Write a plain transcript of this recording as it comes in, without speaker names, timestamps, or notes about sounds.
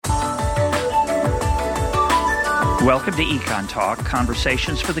Welcome to EconTalk,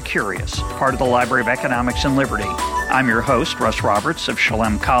 Conversations for the Curious, part of the Library of Economics and Liberty. I'm your host, Russ Roberts of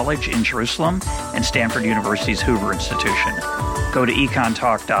Shalem College in Jerusalem and Stanford University's Hoover Institution. Go to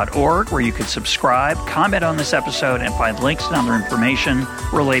econtalk.org where you can subscribe, comment on this episode, and find links and other information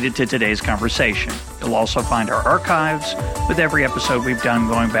related to today's conversation. You'll also find our archives with every episode we've done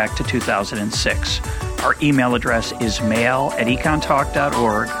going back to 2006. Our email address is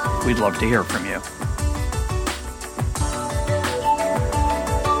mail@econtalk.org. We'd love to hear from you.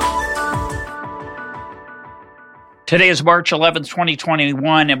 Today is March 11th,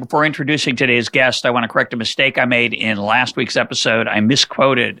 2021, and before introducing today's guest, I want to correct a mistake I made in last week's episode. I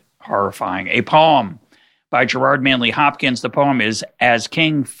misquoted, horrifying, a poem by Gerard Manley Hopkins. The poem is As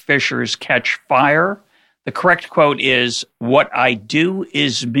Kingfishers Catch Fire. The correct quote is, "What I do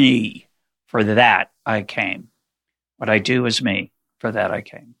is me, for that I came." What I do is me, for that I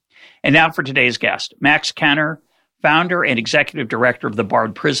came. And now for today's guest, Max Kenner, founder and executive director of the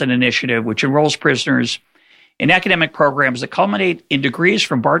Barred Prison Initiative, which enrolls prisoners in academic programs that culminate in degrees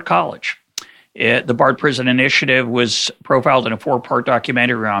from Bard College. The Barred Prison Initiative was profiled in a 4-part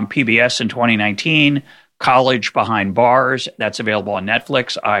documentary on PBS in 2019, College Behind Bars. That's available on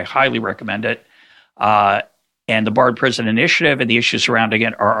Netflix. I highly recommend it. And the Barred Prison Initiative and the issues surrounding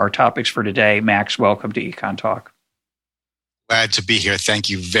it are our topics for today. Max, welcome to Econ Talk. Glad to be here. Thank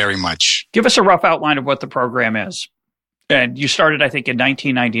you very much. Give us a rough outline of what the program is. And you started, I think, in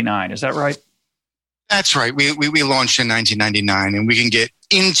 1999. Is that right? That's right. We launched in 1999, and we can get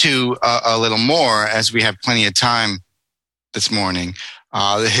into a little more as we have plenty of time this morning,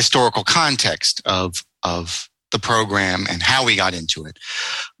 the historical context of the program and how we got into it.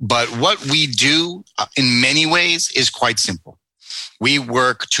 But what we do in many ways is quite simple. We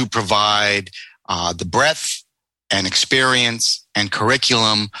work to provide the breadth and experience and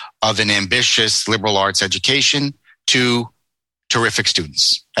curriculum of an ambitious liberal arts education to terrific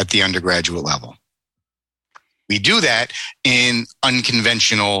students at the undergraduate level. We do that in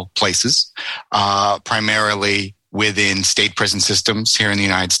unconventional places, primarily within state prison systems here in the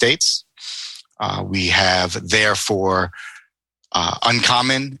United States. We have, therefore,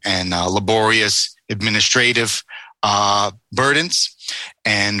 uncommon and laborious administrative burdens,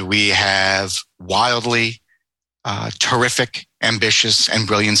 and we have wildly terrific, ambitious, and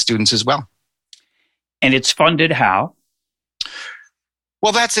brilliant students as well. And it's funded how?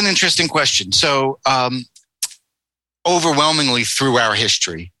 Well, that's an interesting question. So, overwhelmingly through our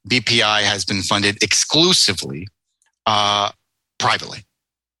history, BPI has been funded exclusively privately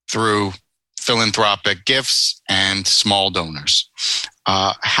through philanthropic gifts and small donors.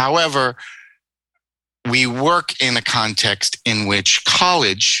 However, we work in a context in which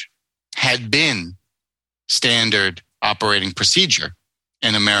college had been standard operating procedure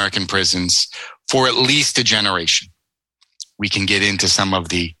in American prisons for at least a generation. We can get into some of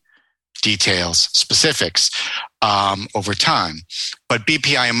the details, specifics over time. But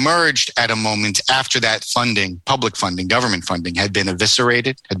BPI emerged at a moment after that funding, public funding, government funding had been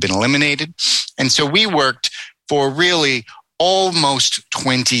eviscerated, had been eliminated. And so we worked for really almost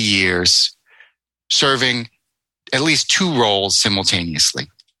 20 years serving at least 2 roles simultaneously.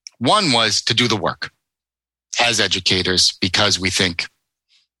 One was to do the work as educators because we think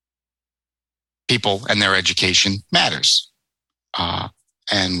people and their education matters.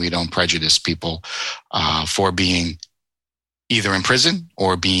 And we don't prejudice people for being either in prison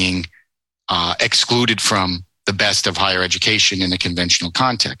or being excluded from the best of higher education in a conventional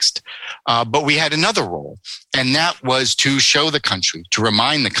context. But we had another role, and that was to show the country, to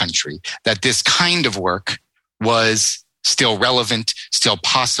remind the country that this kind of work was still relevant, still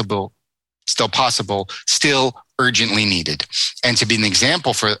possible, still urgently needed, and to be an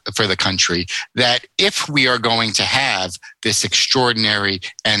example for the country that if we are going to have this extraordinary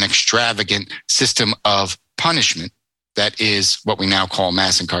and extravagant system of punishment that is what we now call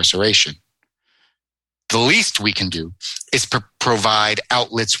mass incarceration, the least we can do is provide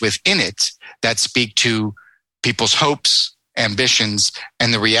outlets within it that speak to people's hopes, ambitions,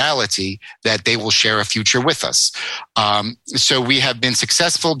 and the reality that they will share a future with us. So we have been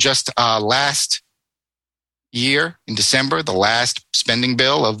successful. Just last year in December, the last spending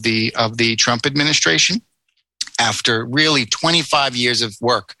bill of the Trump administration, after really 25 years of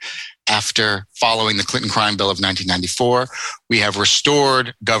work after following the Clinton crime bill of 1994, we have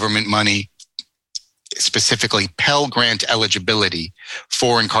restored government money, specifically Pell Grant eligibility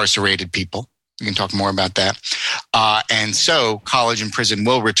for incarcerated people. We can talk more about that. And so college and prison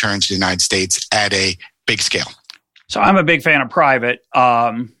will return to the United States at a big scale. So I'm a big fan of private,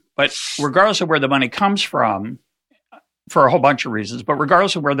 but regardless of where the money comes from, for a whole bunch of reasons, but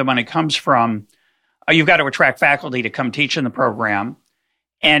regardless of where the money comes from, you've got to attract faculty to come teach in the program.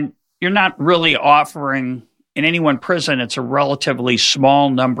 And you're not really offering, in any one prison, it's a relatively small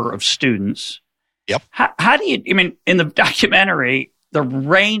number of students. Yep. How do you, I mean, in the documentary, the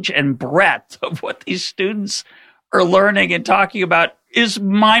range and breadth of what these students are learning and talking about is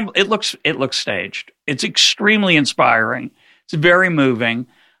it looks staged. It's extremely inspiring. It's very moving.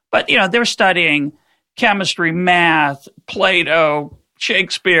 But, they're studying chemistry, math, Plato,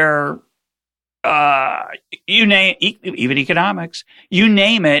 Shakespeare, you name, even economics, you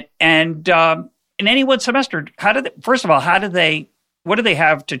name it. And in any one semester, what do they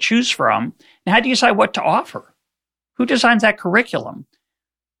have to choose from? And how do you decide what to offer? Who designs that curriculum?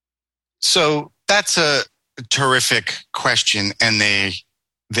 So that's a terrific question. And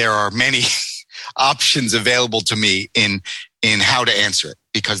there are many options available to me in how to answer it,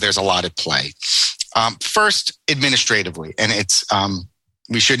 because there's a lot at play. First, administratively, and it's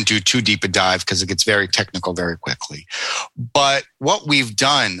we shouldn't do too deep a dive because it gets very technical very quickly. But what we've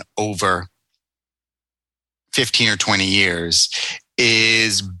done over 15 or 20 years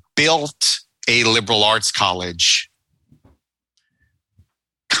is built a liberal arts college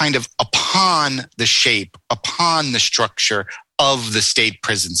kind of upon the structure of the state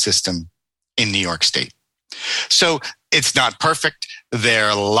prison system in New York State. So it's not perfect. There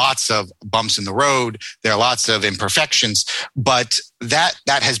are lots of bumps in the road. There are lots of imperfections, but that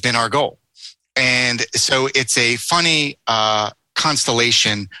has been our goal. And so it's a funny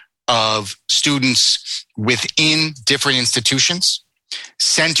constellation of students within different institutions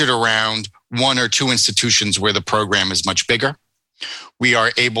centered around one or two institutions where the program is much bigger. We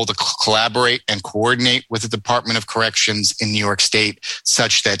are able to collaborate and coordinate with the Department of Corrections in New York State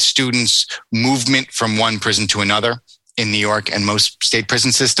such that students' movement from one prison to another in New York and most state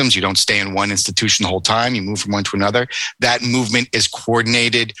prison systems, you don't stay in one institution the whole time, you move from one to another. That movement is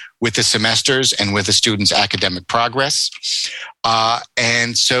coordinated with the semesters and with the students' academic progress.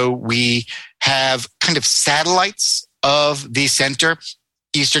 And so we have kind of satellites of the center.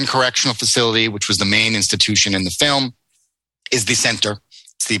 Eastern Correctional Facility, which was the main institution in the film, is the center.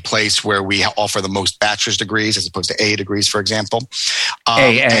 It's the place where we offer the most bachelor's degrees as opposed to AA degrees, for example.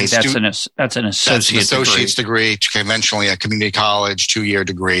 That's an associate's degree, conventionally a community college 2-year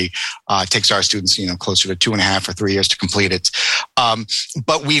degree. Takes our students, closer to 2.5 or 3 years to complete it.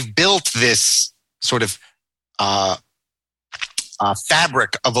 But we've built this sort of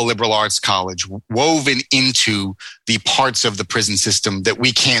fabric of a liberal arts college woven into the parts of the prison system that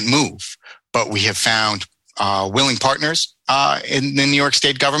we can't move, but we have found willing partners in the New York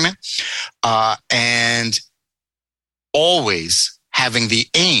State government, and always having the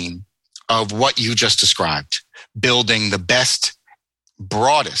aim of what you just described, building the best,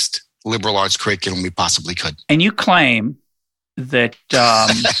 broadest liberal arts curriculum we possibly could. And you claim that,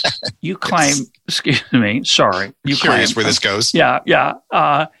 excuse me, sorry. You curious where this goes? Yeah.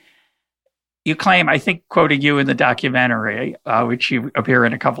 You claim, I think, quoting you in the documentary, which you appear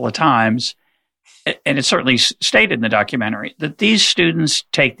in a couple of times, and it's certainly stated in the documentary, that these students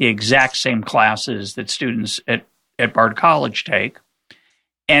take the exact same classes that students at Bard College take.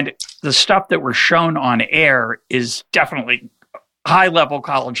 And the stuff that we're shown on air is definitely high-level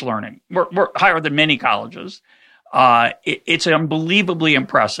college learning. We're higher than many colleges. It's unbelievably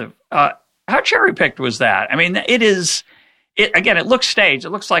impressive. How cherry-picked was that? I mean, it looks staged. It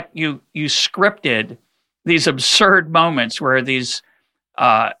looks like you scripted these absurd moments where these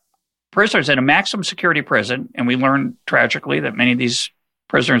prisoners in a maximum security prison, and we learn tragically that many of these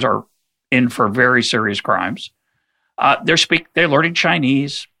prisoners are in for very serious crimes. They're learning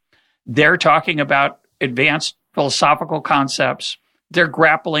Chinese. They're talking about advanced philosophical concepts. They're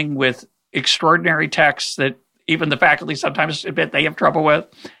grappling with extraordinary texts that even the faculty sometimes admit they have trouble with.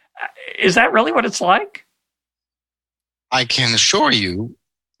 Is that really what it's like? I can assure you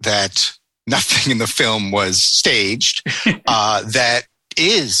that nothing in the film was staged. That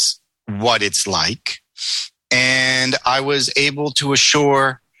is what it's like. And I was able to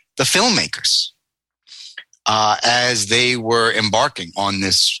assure the filmmakers as they were embarking on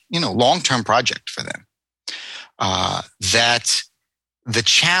this, long-term project for them, that the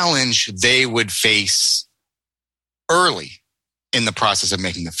challenge they would face early in the process of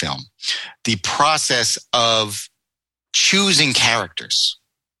making the film, the process of choosing characters,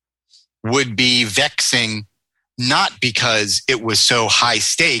 would be vexing, not because it was so high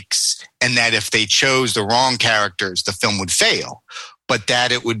stakes and that if they chose the wrong characters, the film would fail, but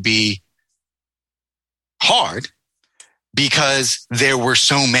that it would be hard because there were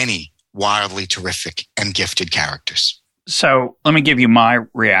so many wildly terrific and gifted characters. So let me give you my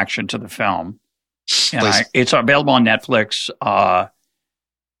reaction to the film. And it's available on Netflix.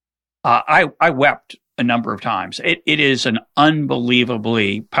 I wept a number of times. It is an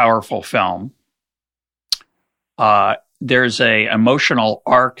unbelievably powerful film. There's a emotional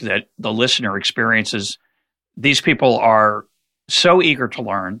arc that the listener experiences. These people are so eager to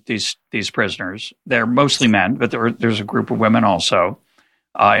learn, these prisoners. They're mostly men, but there's a group of women also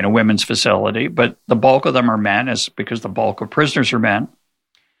in a women's facility. But the bulk of them are men, is because the bulk of prisoners are men.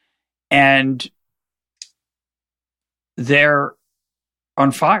 And they're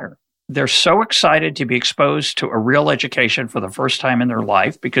on fire. They're so excited to be exposed to a real education for the first time in their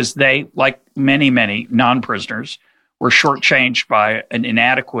life because they, like many, many non-prisoners, were shortchanged by an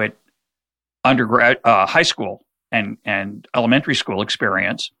inadequate high school and elementary school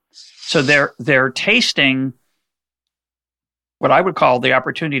experience. So they're tasting what I would call the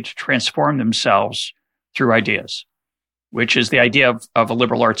opportunity to transform themselves through ideas, which is the idea of a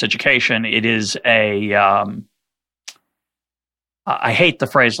liberal arts education. It is I hate the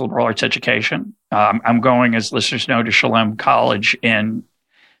phrase liberal arts education. I'm going, as listeners know, to Shalem College in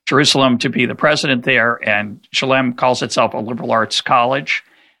Jerusalem to be the president there, and Shalem calls itself a liberal arts college.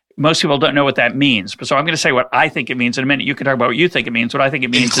 Most people don't know what that means. So I'm going to say what I think it means in a minute. You can talk about what you think it means. What I think it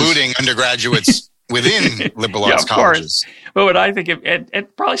means including undergraduates within liberal arts colleges. Course. But what I think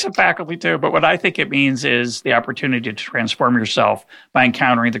it probably some faculty too, but what I think it means is the opportunity to transform yourself by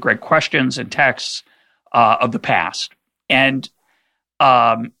encountering the great questions and texts of the past. And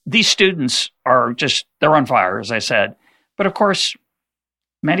these students are they're on fire, as I said. But of course,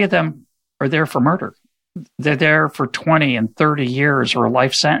 many of them are there for murder. They're there for 20 and 30 years or a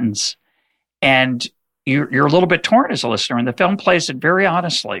life sentence. And you're a little bit torn as a listener. And the film plays it very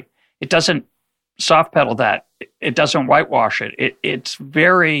honestly. It doesn't soft pedal that. It doesn't whitewash it. It's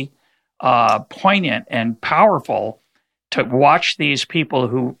very poignant and powerful to watch these people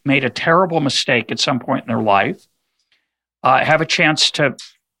who made a terrible mistake at some point in their life have a chance to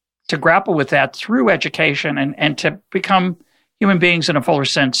grapple with that through education and to become human beings in a fuller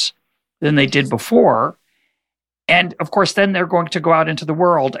sense than they did before. And of course, then they're going to go out into the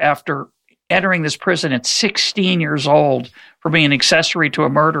world after entering this prison at 16 years old for being an accessory to a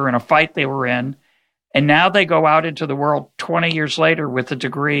murder in a fight they were in. And now they go out into the world 20 years later with a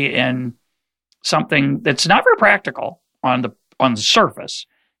degree in something that's not very practical on the surface.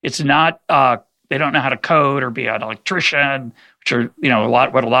 It's not, they don't know how to code or be an electrician, which are,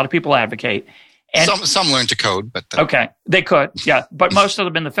 what a lot of people advocate. And some learn to code, but okay, they could, yeah. But most of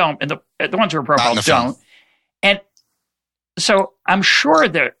them in the film, and the ones who are profiled don't. And so I'm sure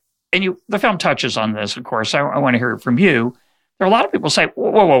that, and the film touches on this, of course. I want to hear it from you. There are a lot of people say,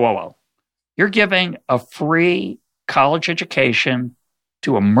 whoa. You're giving a free college education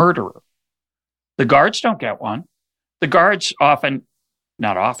to a murderer. The guards don't get one. The guards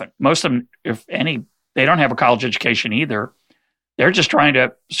not often, most of them, if any, they don't have a college education either. They're just trying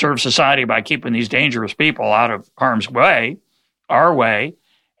to serve society by keeping these dangerous people out of harm's way, our way,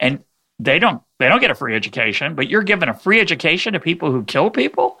 and they don't get a free education, but you're giving a free education to people who kill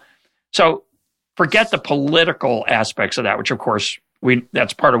people? So forget the political aspects of that, which of course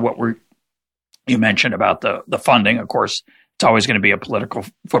that's part of what you mentioned about the funding. Of course, it's always going to be a political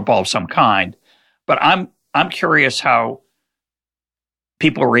football of some kind. But I'm curious how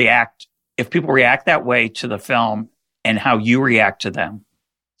people react, if people react that way to the film, and how you react to them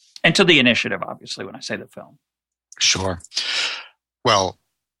and to the initiative, obviously, when I say the film. Sure. Well,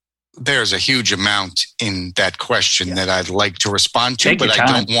 there's a huge amount in that question that I'd like to respond to, but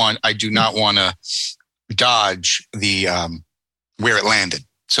I do not want to dodge the where it landed.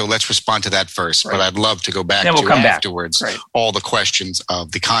 So let's respond to that first. Right. But I'd love to go back to afterwards all the questions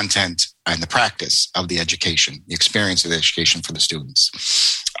of the content and the practice of the education, the experience of the education for the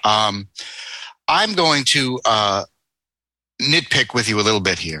students. I'm going to nitpick with you a little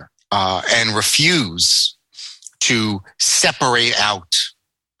bit here and refuse to separate out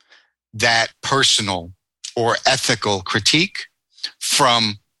that personal or ethical critique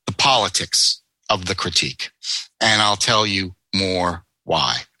from the politics of the critique. And I'll tell you more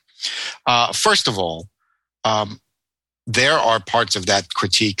why. First of all, there are parts of that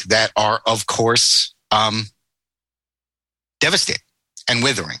critique that are, of course, devastating and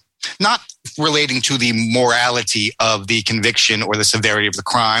withering. Not relating to the morality of the conviction or the severity of the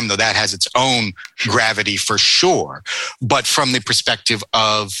crime, though that has its own gravity for sure, but from the perspective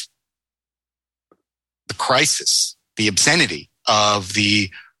of the crisis, the obscenity of the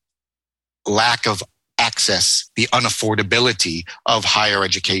lack of access, the unaffordability of higher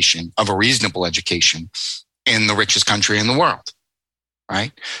education, of a reasonable education in the richest country in the world,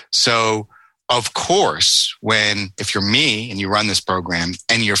 right? So, of course, if you're me and you run this program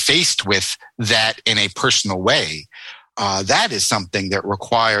and you're faced with that in a personal way, that is something that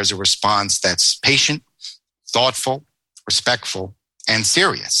requires a response that's patient, thoughtful, respectful, and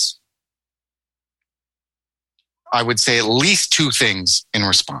serious. I would say at least two things in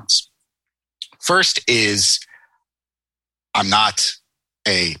response. First is, I'm not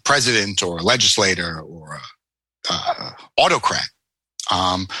a president or a legislator or an autocrat.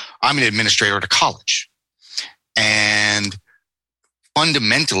 I'm an administrator at a college. And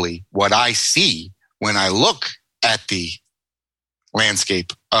fundamentally, what I see when I look at the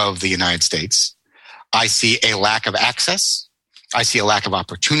landscape of the United States, I see a lack of access. I see a lack of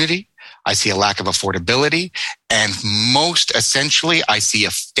opportunity. I see a lack of affordability. And most essentially, I see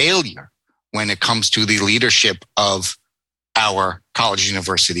a failure when it comes to the leadership of our college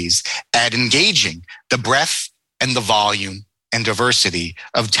universities at engaging the breadth and the volume and diversity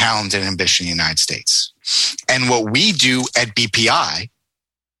of talent and ambition in the United States. And what we do at BPI,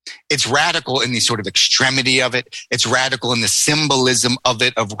 it's radical in the sort of extremity of it. It's radical in the symbolism of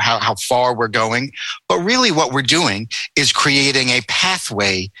it, of how far we're going. But really what we're doing is creating a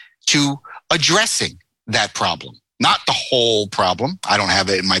pathway to addressing that problem. Not the whole problem. I don't have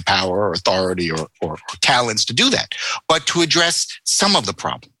it in my power or authority or talents to do that, but to address some of the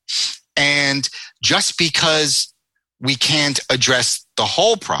problem. And just because we can't address the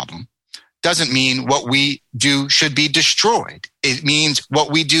whole problem doesn't mean what we do should be destroyed. It means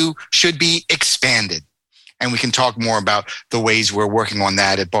what we do should be expanded. And we can talk more about the ways we're working on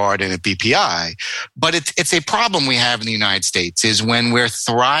that at BARD and at BPI. But it's a problem we have in the United States is when we're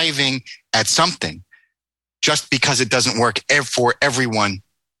thriving at something, just because it doesn't work for everyone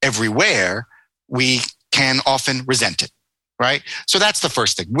everywhere, we can often resent it, right? So that's the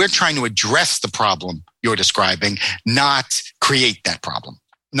first thing. We're trying to address the problem you're describing, not create that problem.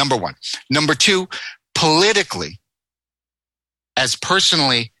 Number one. Number two, politically, as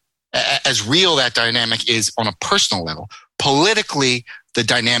real that dynamic is on a personal level, politically, the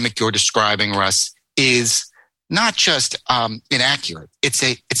dynamic you're describing, Russ, is not just inaccurate. It's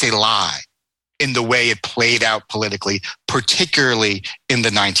a lie in the way it played out politically, particularly in the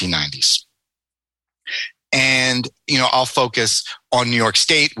 1990s. And, I'll focus on New York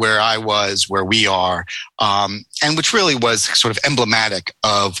State, where I was, where we are, and which really was sort of emblematic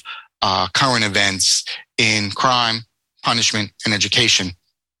of current events in crime, punishment, and education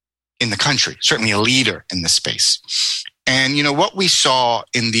in the country, certainly a leader in this space. And, what we saw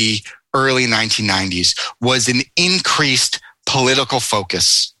in the early 1990s was an increased political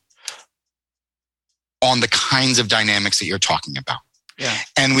focus on the kinds of dynamics that you're talking about. Yeah.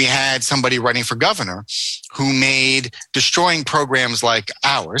 And we had somebody running for governor who made destroying programs like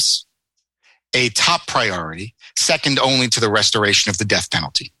ours a top priority, second only to the restoration of the death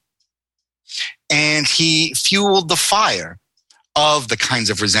penalty. And he fueled the fire of the kinds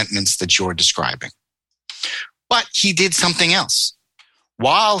of resentments that you're describing. But he did something else.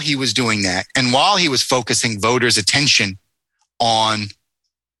 While he was doing that, and while he was focusing voters' attention on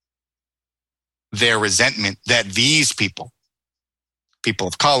their resentment that these people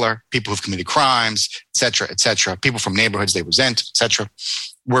of color, people who've committed crimes, et cetera, people from neighborhoods they resent, et cetera,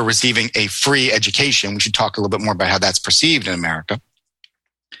 were receiving a free education. We should talk a little bit more about how that's perceived in America.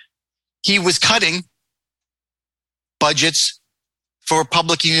 He was cutting budgets for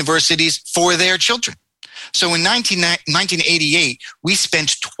public universities for their children. So in 1988, we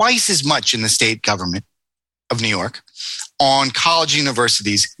spent twice as much in the state government of New York on college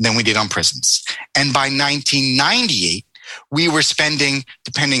universities than we did on prisons. And by 1998, we were spending,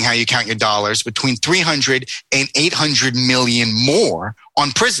 depending how you count your dollars, between 300 and 800 million more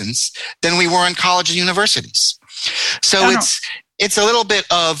on prisons than we were on college and universities. So it's a little bit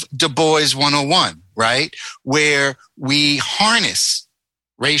of Du Bois 101, right? Where we harness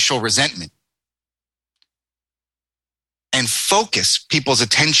racial resentment and focus people's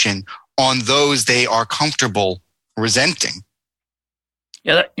attention on those they are comfortable resenting.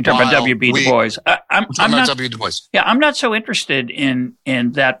 Yeah, you're talking about W.B. Du Bois. I'm not W. Du Bois. Yeah, I'm not so interested in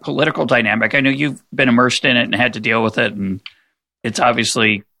that political dynamic. I know you've been immersed in it and had to deal with it, and it's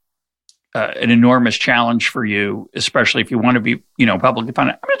obviously an enormous challenge for you, especially if you want to be, publicly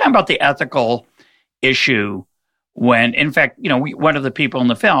funded. I'm talking about the ethical issue when, in fact, one of the people in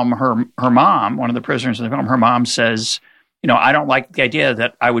the film, her mom, one of the prisoners in the film, her mom says, I don't like the idea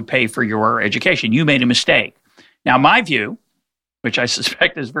that I would pay for your education. You made a mistake. Now, my view, which I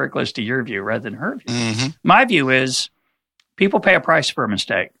suspect is very close to your view rather than her view. Mm-hmm. My view is people pay a price for a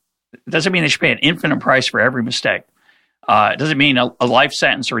mistake. It doesn't mean they should pay an infinite price for every mistake. It doesn't mean a life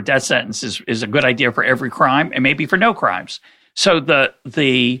sentence or a death sentence is a good idea for every crime and maybe for no crimes. So but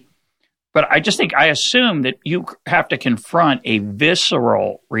I assume that you have to confront a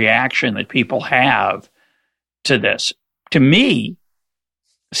visceral reaction that people have to this. to me,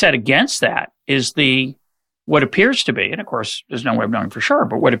 set against that is what appears to be, and of course, there's no way of knowing for sure,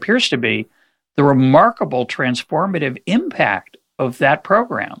 but what appears to be the remarkable transformative impact of that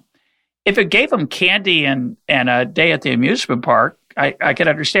program. If it gave them candy and a day at the amusement park, I could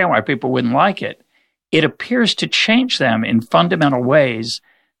understand why people wouldn't like it. It appears to change them in fundamental ways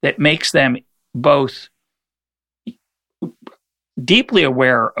that makes them both deeply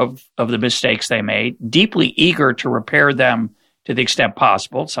aware of the mistakes they made, deeply eager to repair them to the extent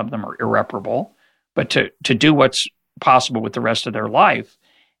possible. Some of them are irreparable, but to do what's possible with the rest of their life.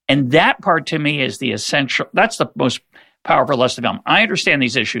 And that part to me is the essential, that's the most powerful lesson of them. I understand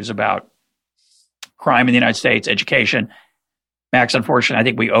these issues about crime in the United States, education. Max, unfortunately, I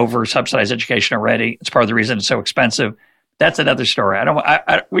think we over-subsidize education already. It's part of the reason it's so expensive. That's another story.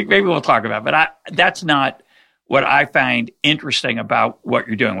 Maybe we'll talk about it, but that's not what I find interesting about what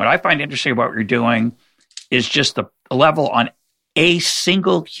you're doing. What I find interesting about what you're doing is just the level on a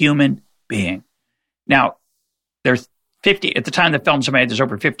single human being. Now, there's 50, at the time the films are made, there's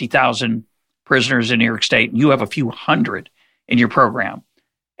over 50,000 prisoners in New York State, and you have a few hundred in your program.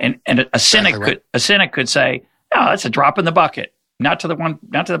 And a cynic could say, "No, that's a drop in the bucket. Not to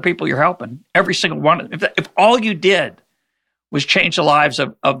the people you're helping. Every single one. If all you did was change the lives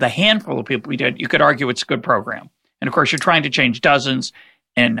of the handful of people you did, you could argue it's a good program. And of course, you're trying to change dozens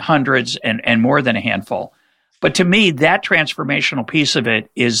and hundreds and more than a handful. But to me, that transformational piece of it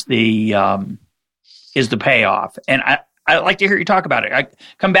is the payoff. And I like to hear you talk about it. I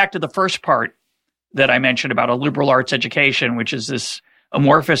come back to the first part that I mentioned about a liberal arts education, which is this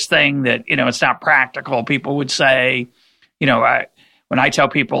amorphous thing that, it's not practical. People would say, when I tell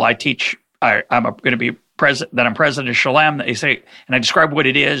people I teach, I'm going to be president, that I'm president of Shalem, they say, and I describe what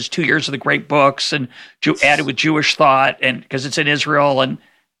it is, 2 years of the great books and added with Jewish thought, and because it's in Israel. And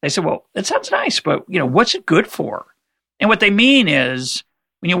they say, well, that sounds nice, but what's it good for? And what they mean is,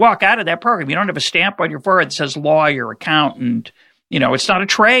 when you walk out of that program, you don't have a stamp on your forehead that says lawyer, accountant. It's not a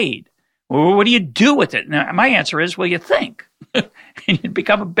trade. Well, what do you do with it? Now, my answer is, well, you think, and you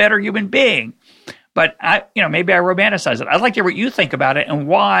become a better human being. But maybe I romanticize it. I'd like to hear what you think about it and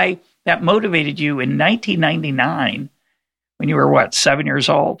why that motivated you in 1999, when you were 7 years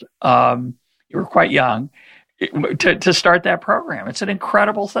old. You were quite young to start that program. It's an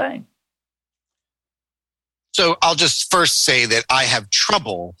incredible thing. So I'll just first say that I have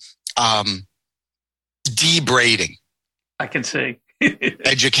trouble debrading. I can see.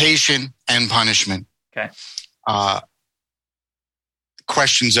 Education and punishment. Okay.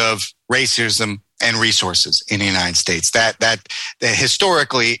 Questions of racism and resources in the United States. That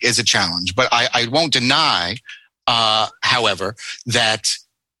historically is a challenge. But I won't deny, however, that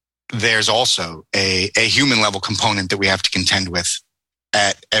there's also a human level component that we have to contend with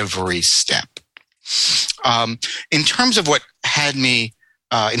at every step. In terms of what had me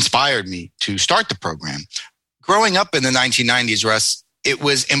inspired me to start the program, growing up in the 1990s, Russ, it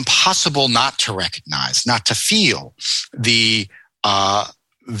was impossible not to recognize, not to feel the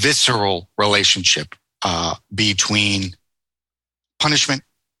visceral relationship between punishment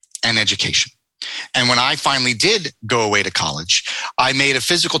and education. And when I finally did go away to college, I made a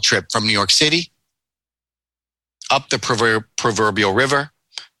physical trip from New York City up the proverbial river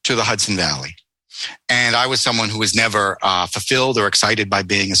to the Hudson Valley. And I was someone who was never fulfilled or excited by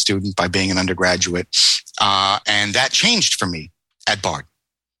being a student, by being an undergraduate. And that changed for me at Bard.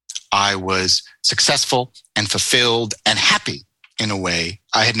 I was successful and fulfilled and happy in a way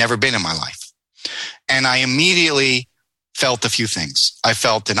I had never been in my life. And I immediately felt a few things. I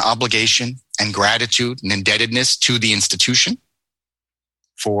felt an obligation and gratitude and indebtedness to the institution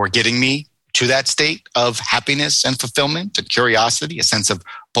for getting me to that state of happiness and fulfillment and curiosity, a sense of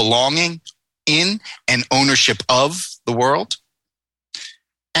belonging in and ownership of the world.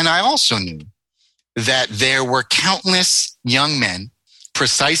 And I also knew that there were countless young men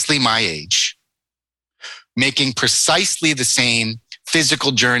precisely my age making precisely the same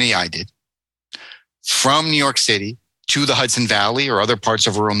physical journey I did from New York City to the Hudson Valley or other parts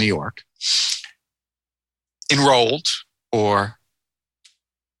of rural New York, enrolled or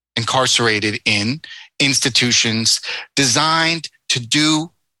incarcerated in institutions designed to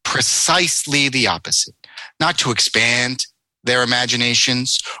do precisely the opposite, not to expand their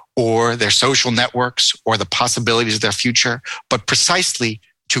imaginations or their social networks or the possibilities of their future, but precisely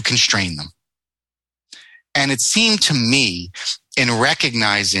to constrain them. And it seemed to me, in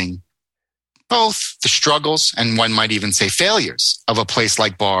recognizing both the struggles and one might even say failures of a place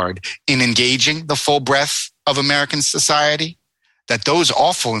like Bard in engaging the full breadth of American society, that those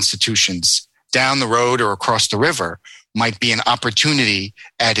awful institutions down the road or across the river might be an opportunity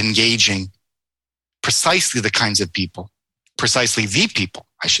at engaging precisely the kinds of people precisely the people,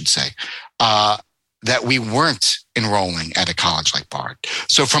 I should say, that we weren't enrolling at a college like Bard.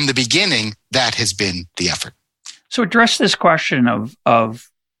 So from the beginning, that has been the effort. So address this question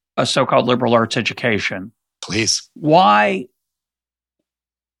of a so-called liberal arts education. Please. Why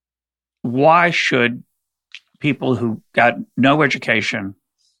should people who got no education,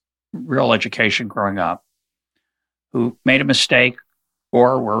 real education growing up, who made a mistake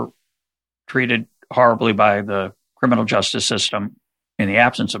or were treated horribly by the criminal justice system in the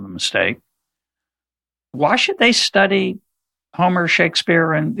absence of a mistake, why should they study Homer,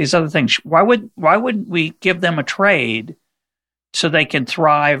 Shakespeare, and these other things? Why wouldn't we give them a trade so they can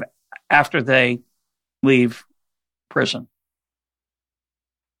thrive after they leave prison?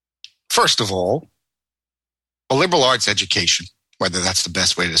 First of all, a liberal arts education, whether that's the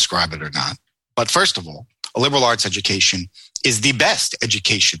best way to describe it or not, but first of all, a liberal arts education is the best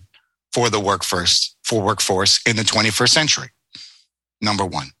education for the workforce in the 21st century. Number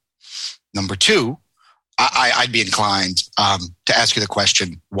one. Number two, I'd be inclined to ask you the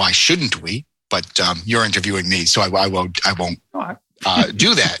question, why shouldn't we? But you're interviewing me, so I won't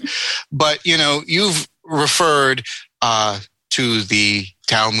do that. But, you've referred to the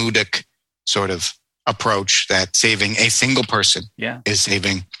Talmudic sort of approach that saving a single person is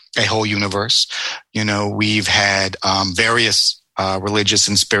saving a whole universe. We've had various religious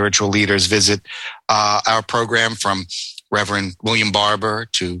and spiritual leaders visit our program, from Reverend William Barber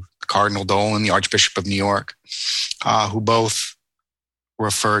to Cardinal Dolan, the Archbishop of New York, who both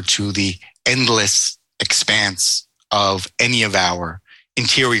refer to the endless expanse of any of our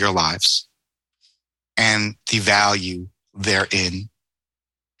interior lives and the value therein,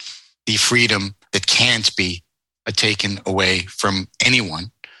 the freedom that can't be taken away from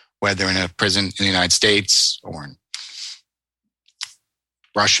anyone, whether in a prison in the United States or in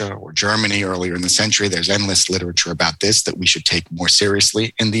Russia or Germany earlier in the century. There's endless literature about this that we should take more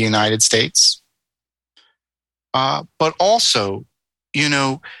seriously in the United States. But also,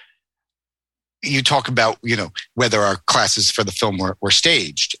 you talk about, whether our classes for the film were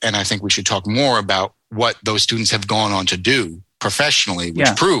staged. And I think we should talk more about what those students have gone on to do professionally,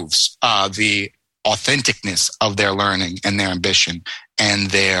 which proves the authenticness of their learning and their ambition and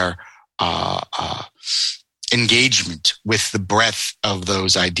their engagement with the breadth of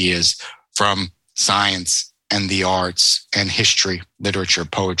those ideas from science and the arts and history, literature,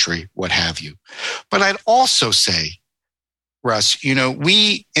 poetry, what have you. But I'd also say, Russ,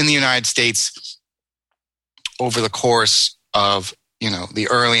 we in the United States, over the course of, the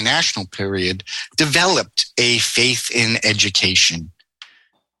early national period, developed a faith in education,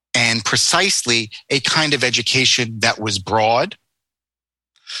 and precisely a kind of education that was broad,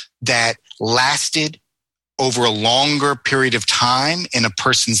 that lasted over a longer period of time in a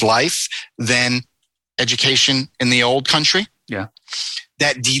person's life than education in the old country. Yeah.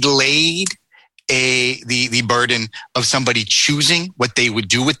 That delayed the burden of somebody choosing what they would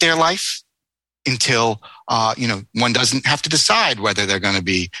do with their life until, one doesn't have to decide whether they're going to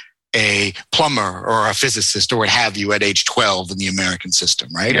be a plumber or a physicist or what have you at age 12 in the American system,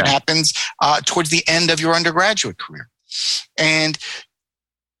 right? Yeah. It happens towards the end of your undergraduate career. And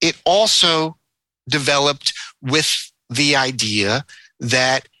it also developed with the idea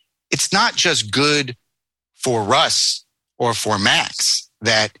that it's not just good for Russ or for Max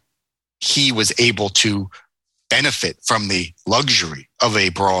that he was able to benefit from the luxury of a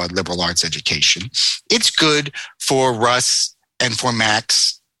broad liberal arts education. It's good for Russ and for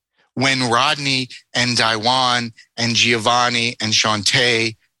Max when Rodney and Daiwan and Giovanni and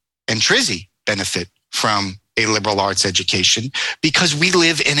Shantae and Trizzy benefit from a liberal arts education, because we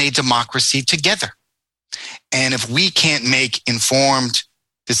live in a democracy together. And if we can't make informed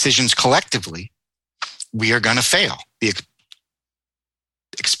decisions collectively, we are going to fail. The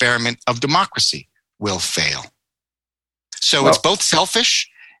experiment of democracy will fail. So it's both selfish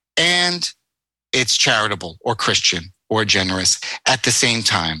and it's charitable or Christian or generous at the same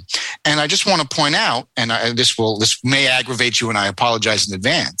time. And I just want to point out, and this may aggravate you, and I apologize in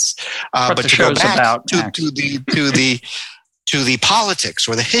advance. But to go back to the politics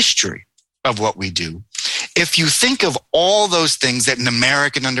or the history of what we do, if you think of all those things that an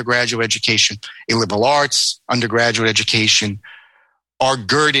American undergraduate education, a liberal arts undergraduate education, are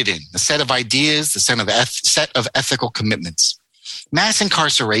girded in, the set of ideas, the set of ethical commitments, mass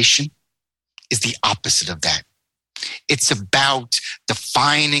incarceration is the opposite of that. It's about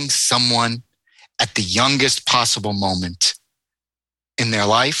defining someone at the youngest possible moment in their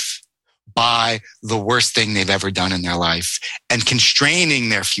life by the worst thing they've ever done in their life and constraining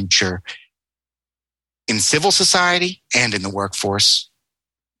their future in civil society and in the workforce,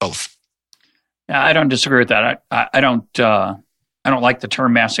 both. I don't disagree with that. I don't like the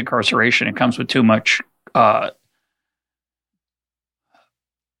term mass incarceration. It comes with too much. I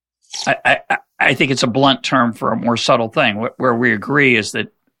think it's a blunt term for a more subtle thing. Where we agree is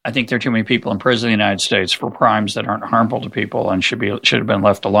that I think there are too many people in prison in the United States for crimes that aren't harmful to people and should have been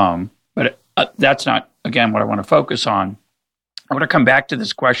left alone. But that's not, again, what I want to focus on. I want to come back to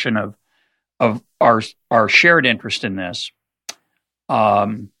this question of our shared interest in this.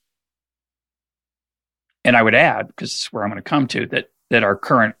 And I would add, because this is where I'm going to come to, that our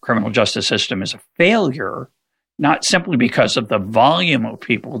current criminal justice system is a failure, not simply because of the volume of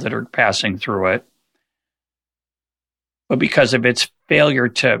people that are passing through it, but because of its failure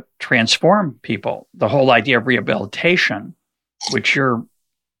to transform people. The whole idea of rehabilitation, which the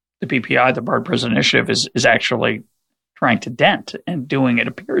BPI, the Barred Prison Initiative, is actually trying to dent and doing, it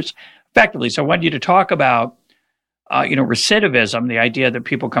appears, effectively. So I want you to talk about, recidivism, the idea that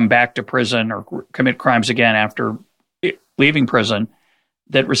people come back to prison or commit crimes again after leaving prison.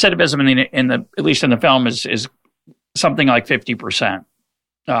 That recidivism at least in the film is something like 50%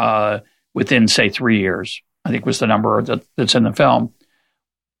 within, say, 3 years. I think was the number that's in the film.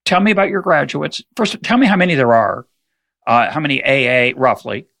 Tell me about your graduates. First, tell me how many there are. How many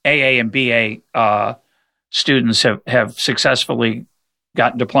roughly AA and BA students have successfully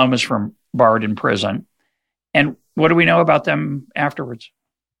gotten diplomas from Bard in prison, and what do we know about them afterwards?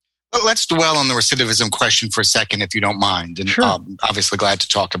 Well, let's dwell on the recidivism question for a second, if you don't mind. And sure. Obviously glad to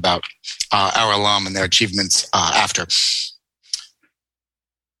talk about our alum and their achievements after.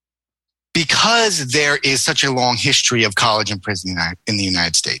 Because there is such a long history of college and prison in the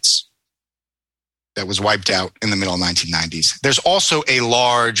United States that was wiped out in the middle 1990s, there's also a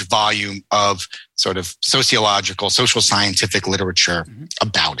large volume of sort of sociological, social scientific literature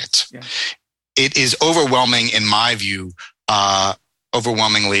about it. Yeah. It is overwhelming, in my view,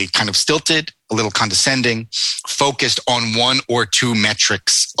 overwhelmingly kind of stilted, a little condescending, focused on one or two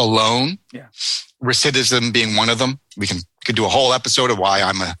metrics alone. Yeah. Recidivism being one of them. We could do a whole episode of why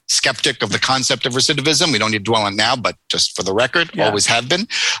I'm a skeptic of the concept of recidivism. We don't need to dwell on now, but just for the record, always have been.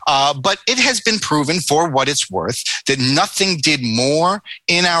 But it has been proven, for what it's worth, that nothing did more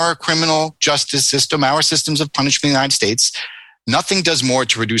in our criminal justice system, our systems of punishment in the United States. Nothing does more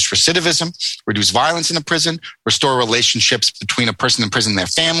to reduce recidivism, reduce violence in a prison, restore relationships between a person in prison and their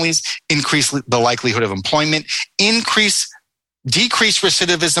families, increase the likelihood of employment, decrease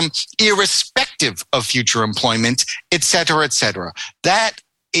recidivism irrespective of future employment, et cetera, et cetera. That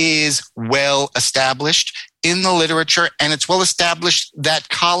is well established in the literature, and it's well established that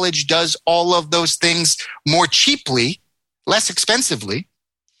college does all of those things more cheaply, less expensively,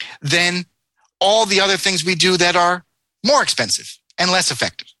 than all the other things we do that are more expensive and less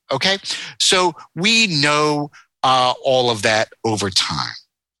effective. Okay? So we know all of that over time.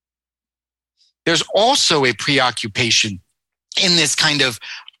 There's also a preoccupation in this kind of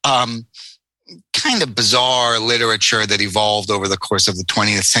bizarre literature that evolved over the course of the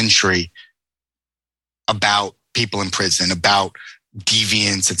 20th century about people in prison, about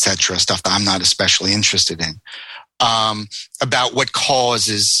deviance, et cetera, stuff that I'm not especially interested in, about what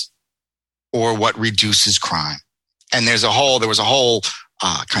causes or what reduces crime. And there was a whole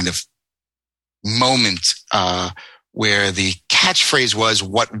kind of moment where the catchphrase was,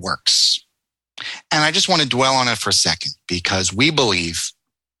 what works? And I just want to dwell on it for a second, because we believe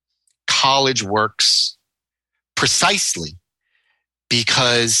college works precisely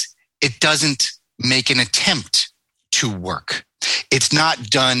because it doesn't make an attempt to work. It's not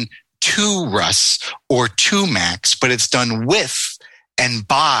done to Russ or to Max, but it's done with and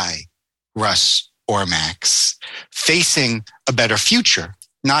by Russ or Max, facing a better future,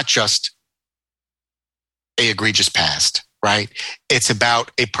 not just an egregious past, right? It's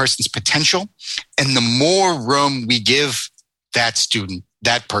about a person's potential. And the more room we give that student,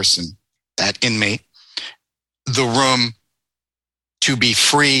 that person, that inmate, the room to be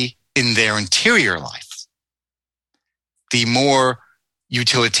free in their interior life, the more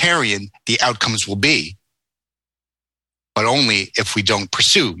utilitarian the outcomes will be, but only if we don't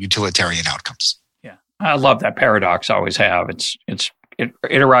pursue utilitarian outcomes. Yeah, I love that paradox. I always have. It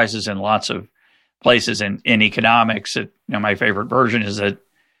arises in lots of places in economics. My favorite version is that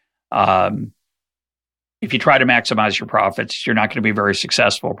if you try to maximize your profits, you're not going to be very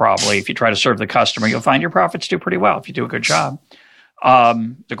successful. Probably, if you try to serve the customer, you'll find your profits do pretty well if you do a good job.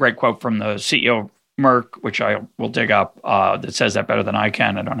 The great quote from the CEO of Merck, which I will dig up, that says that better than I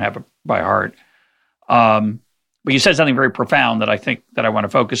can. I don't have it by heart. But you said something very profound that I think that I want to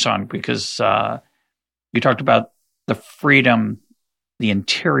focus on, because you talked about the freedom, the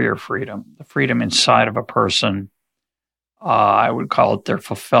interior freedom, the freedom inside of a person I would call it their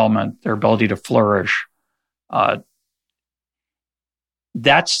fulfillment, their ability to flourish.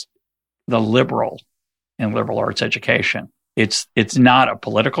 That's the liberal in liberal arts education. It's not a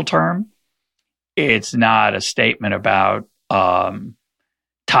political term. It's not a statement about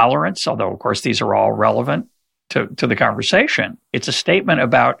tolerance, although, of course, these are all relevant to the conversation. It's a statement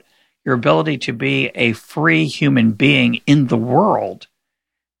about your ability to be a free human being in the world,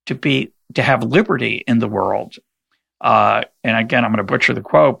 to have liberty in the world. And again, I'm going to butcher the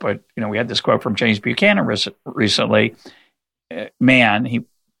quote, but we had this quote from James Buchanan recently. Man, he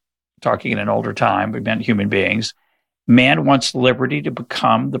talking in an older time, but meant human beings. Man wants liberty to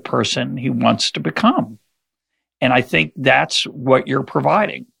become the person he wants to become. And I think that's what you're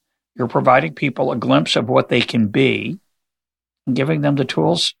providing. You're providing people a glimpse of what they can be and giving them the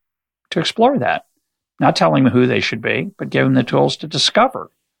tools to explore that. Not telling them who they should be, but giving them the tools to discover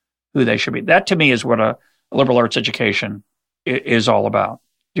who they should be. That, to me, is what a liberal arts education is all about.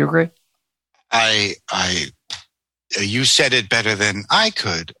 Do you agree? You said it better than I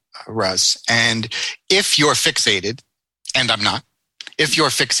could, Russ. And if you're fixated, and I'm not, if you're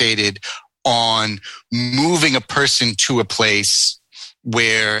fixated on moving a person to a place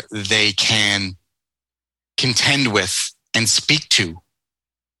where they can contend with and speak to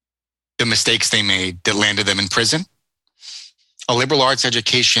the mistakes they made that landed them in prison, a liberal arts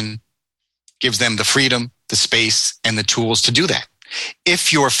education gives them the freedom, the space, and the tools to do that.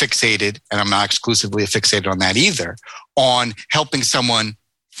 If you're fixated, and I'm not exclusively fixated on that either, on helping someone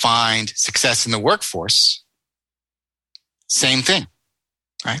find success in the workforce, same thing,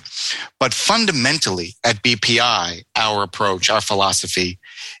 right? But fundamentally at BPI, our approach, our philosophy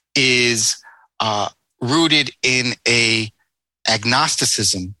is rooted in a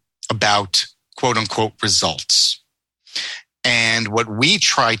agnosticism about quote unquote results. And what we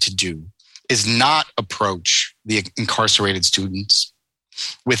try to do is not approach the incarcerated students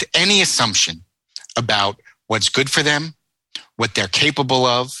with any assumption about what's good for them, what they're capable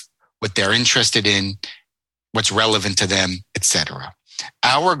of, what they're interested in, what's relevant to them, etc.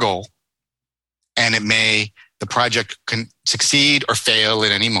 Our goal, and the project can succeed or fail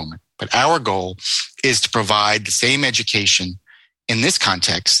at any moment, but our goal is to provide the same education in this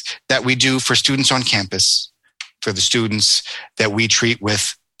context that we do for students on campus, for the students that we treat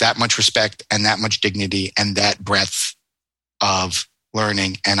with that much respect and that much dignity and that breadth of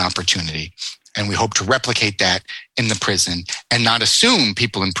learning and opportunity. And we hope to replicate that in the prison and not assume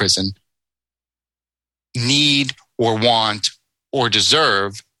people in prison need or want or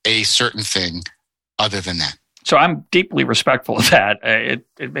deserve a certain thing other than that. So I'm deeply respectful of that.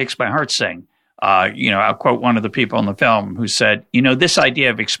 It makes my heart sing. I'll quote one of the people in the film who said, this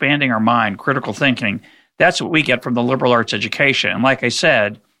idea of expanding our mind, critical thinking, that's what we get from the liberal arts education. And like I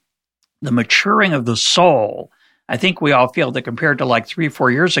said, the maturing of the soul, I think we all feel that compared to like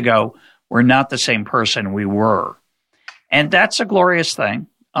 3-4 years ago, we're not the same person we were. And that's a glorious thing.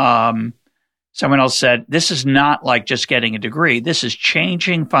 Someone else said, this is not like just getting a degree. This is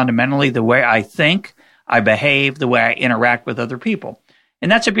changing fundamentally the way I think, I behave, the way I interact with other people.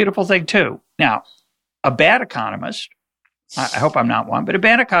 And that's a beautiful thing too. Now, a bad economist, I hope I'm not one, but a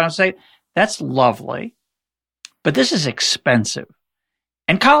bad economist say, that's lovely, but this is expensive.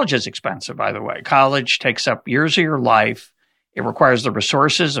 And college is expensive, by the way. College takes up years of your life. It requires the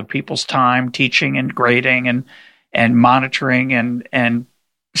resources of people's time, teaching and grading and monitoring and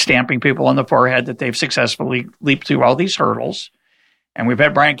stamping people on the forehead that they've successfully leaped through all these hurdles. And we've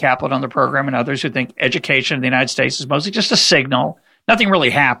had Brian Kaplan on the program and others who think education in the United States is mostly just a signal. Nothing really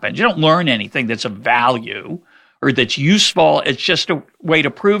happens. You don't learn anything that's of value or that's useful. It's just a way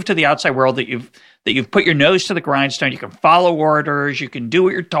to prove to the outside world that you've put your nose to the grindstone. You can follow orders. You can do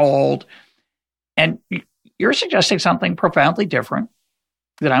what you're told. And you're suggesting something profoundly different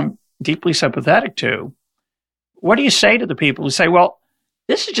that I'm deeply sympathetic to. What do you say to the people who say, well,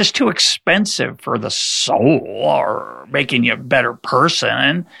 this is just too expensive for the soul or making you a better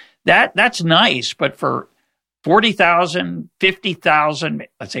person? That's nice, but for $40,000, $50,000,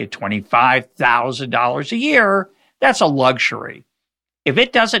 let's say $25,000 a year, that's a luxury. If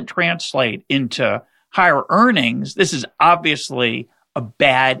it doesn't translate into higher earnings, this is obviously a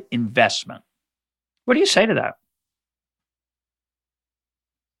bad investment. What do you say to that?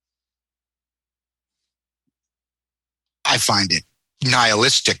 I find it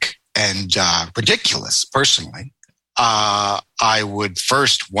nihilistic and ridiculous, personally. I would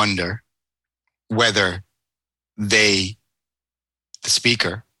first wonder whether the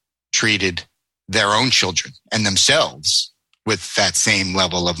speaker, treated their own children and themselves with that same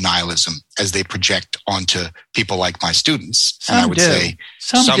level of nihilism as they project onto people like my students. And I would say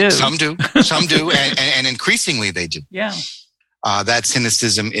some do, and increasingly they do. Yeah. That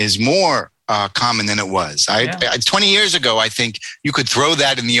cynicism is more common than it was. 20 years ago, I think you could throw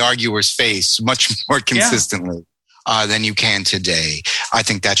that in the arguer's face much more consistently than you can today. I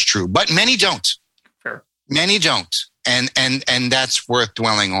think that's true, but many don't. Fair. Many don't, and that's worth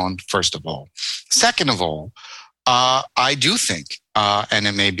dwelling on. First of all, second of all, I do think, and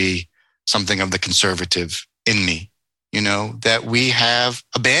it may be something of the conservative in me, that we have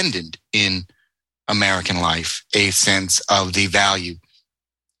abandoned in American life a sense of the value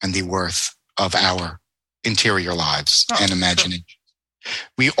and the worth of our interior lives and imagination. Sure.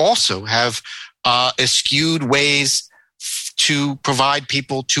 We also have eschewed ways to provide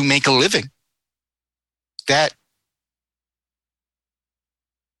people to make a living that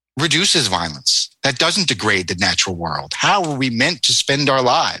reduces violence, that doesn't degrade the natural world. How are we meant to spend our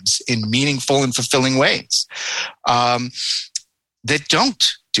lives in meaningful and fulfilling ways that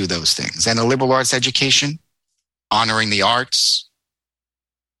don't do those things? And a liberal arts education, honoring the arts,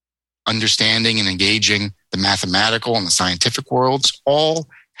 understanding and engaging the mathematical and the scientific worlds, all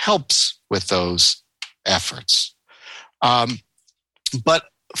helps with those efforts. But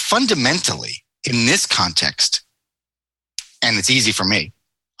fundamentally, in this context, and it's easy for me,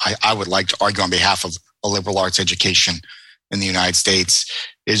 I would like to argue on behalf of a liberal arts education in the United States,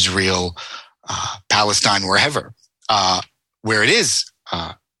 Israel, Palestine, wherever, where it is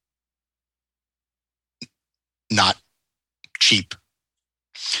not cheap.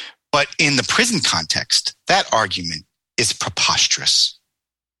 But in the prison context, that argument is preposterous.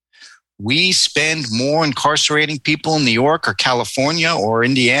 We spend more incarcerating people in New York or California or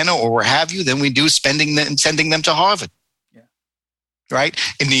Indiana or where have you than we do sending them to Harvard. Yeah. Right?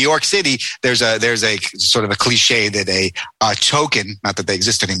 In New York City, there's a sort of a cliche that a token, not that they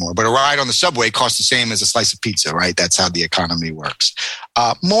exist anymore, but a ride on the subway costs the same as a slice of pizza, right? That's how the economy works.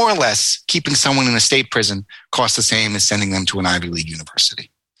 More or less, keeping someone in a state prison costs the same as sending them to an Ivy League university.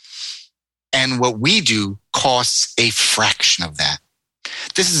 And what we do costs a fraction of that.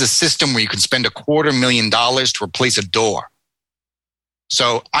 This is a system where you can spend $250,000 to replace a door.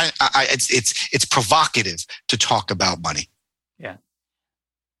 So it's provocative to talk about money. Yeah.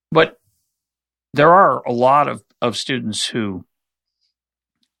 But there are a lot of students a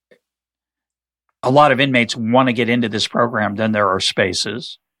lot of inmates want to get into this program. Then there are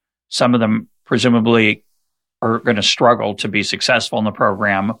spaces. Some of them presumably are going to struggle to be successful in the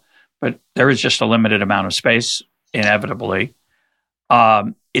program, but there is just a limited amount of space, inevitably.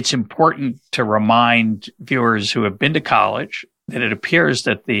 It's important to remind viewers who have been to college that it appears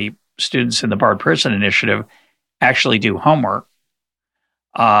that the students in the Barred Prison Initiative actually do homework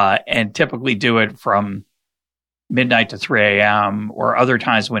and typically do it from midnight to 3 a.m. or other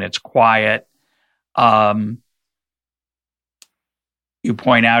times when it's quiet. You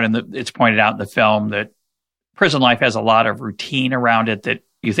point out it's pointed out in the film that prison life has a lot of routine around it, that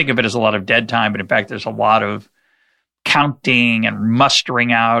you think of it as a lot of dead time, but in fact, there's a lot of counting and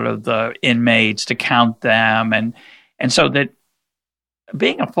mustering out of the inmates to count them. And so that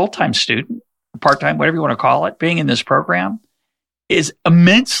being a full-time student, part-time, whatever you want to call it, being in this program is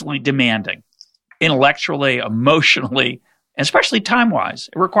immensely demanding, intellectually, emotionally, and especially time-wise.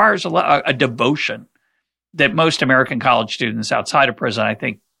 It requires a devotion that most American college students outside of prison, I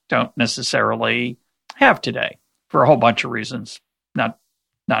think, don't necessarily have today for a whole bunch of reasons. Not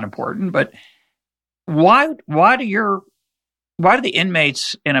important, but why do the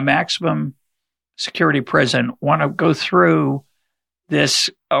inmates in a maximum security prison want to go through this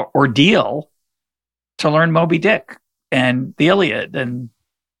ordeal to learn Moby Dick and the Iliad and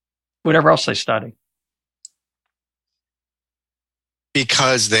whatever else they study?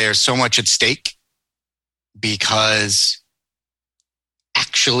 Because there's so much at stake. Because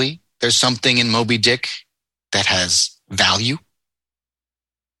actually there's something in Moby Dick that has value,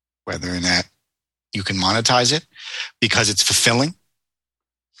 whether or not you can monetize it, because it's fulfilling.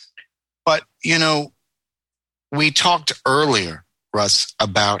 But, we talked earlier, Russ,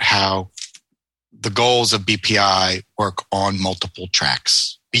 about how the goals of BPI work on multiple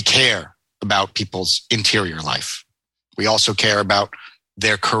tracks. We care about people's interior life. We also care about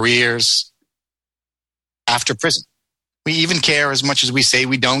their careers after prison. We even care, as much as we say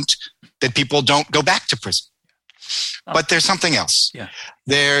we don't, that people don't go back to prison. But there's something else. Yeah.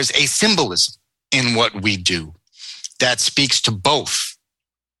 There's a symbolism in what we do that speaks to both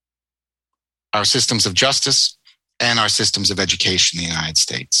our systems of justice and our systems of education in the United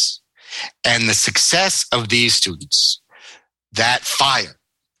States. And the success of these students, that fire,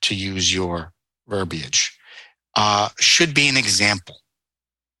 to use your verbiage, should be an example,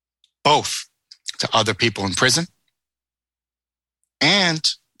 both to other people in prison and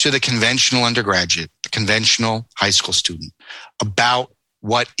to the conventional undergraduate, the conventional high school student, about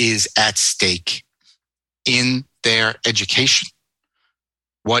what is at stake in their education,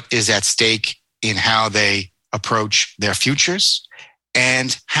 what is at stake in how they approach their futures,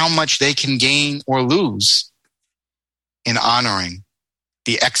 and how much they can gain or lose in honoring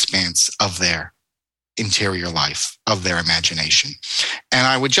the expanse of their interior life, of their imagination. And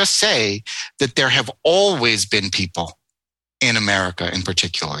I would just say that there have always been people in America in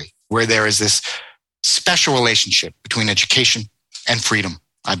particular where there is this special relationship between education and freedom,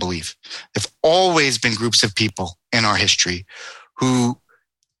 I believe. There have always been groups of people in our history who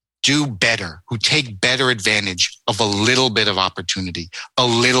do better, who take better advantage of a little bit of opportunity, a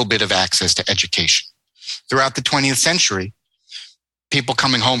little bit of access to education. Throughout the 20th century, people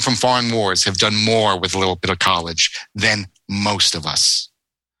coming home from foreign wars have done more with a little bit of college than most of us.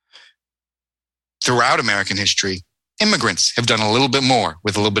 Throughout American history, immigrants have done a little bit more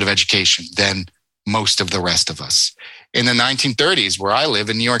with a little bit of education than most of the rest of us. In the 1930s, where I live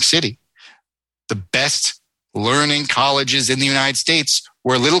in New York City, the best learning colleges in the United States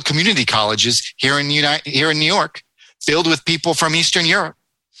were little community colleges here in New York, filled with people from Eastern Europe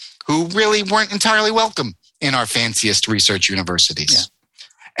who really weren't entirely welcome in our fanciest research universities.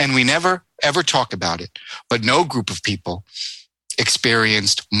 Yeah. And we never, ever talk about it. But no group of people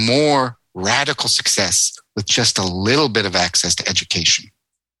experienced more radical success with just a little bit of access to education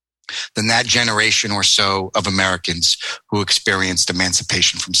than that generation or so of Americans who experienced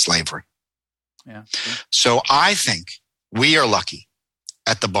emancipation from slavery. Yeah. So I think we are lucky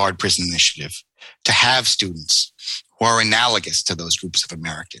at the Bard Prison Initiative to have students who are analogous to those groups of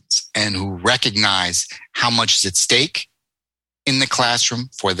Americans and who recognize how much is at stake in the classroom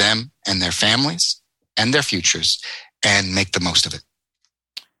for them and their families and their futures and make the most of it.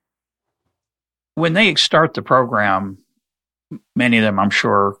 When they start the program, many of them, I'm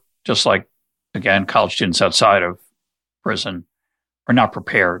sure, just like, again, college students outside of prison, are not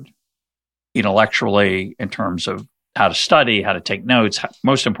prepared intellectually in terms of how to study, how to take notes,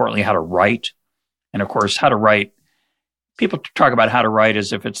 most importantly, how to write. And of course, how to write, people talk about how to write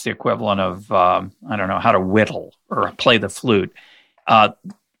as if it's the equivalent of, how to whittle or play the flute. How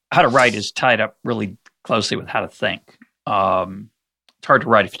to write is tied up really closely with how to think. It's hard to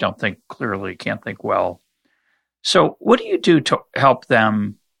write if you don't think clearly, can't think well. So what do you do to help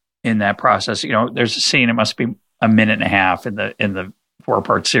them in that process? You know, there's a scene, it must be a minute and a half in the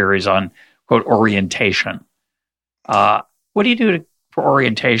 4-part series on, quote, orientation. What do you do for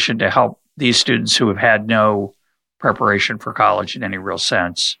orientation to help these students who have had no preparation for college in any real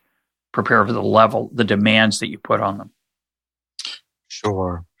sense prepare for the demands that you put on them?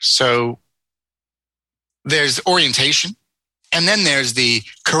 Sure. So there's orientation, and then there's the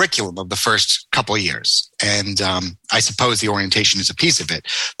curriculum of the first couple of years. And I suppose the orientation is a piece of it.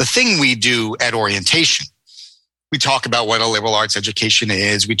 The thing we do at orientation, we talk about what a liberal arts education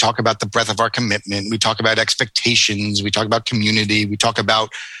is. We talk about the breadth of our commitment. We talk about expectations. We talk about community. We talk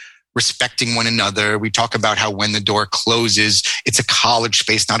about respecting one another. We talk about how when the door closes, it's a college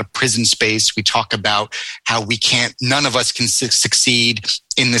space, not a prison space. We talk about how none of us can succeed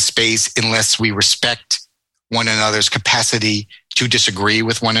in this space unless we respect one another's capacity to disagree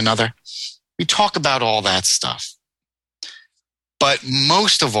with one another. We talk about all that stuff. But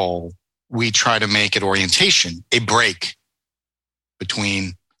most of all, we try to make at orientation a break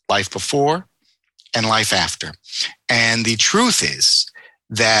between life before and life after. And the truth is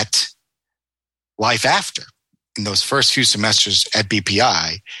that life after, in those first few semesters at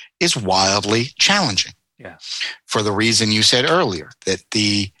BPI, is wildly challenging. Yeah. For the reason you said earlier, that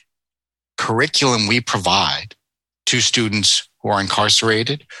the curriculum we provide to students who are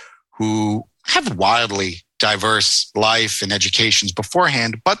incarcerated, who have wildly diverse life and educations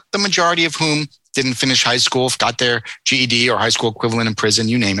beforehand, but the majority of whom didn't finish high school, got their GED or high school equivalent in prison,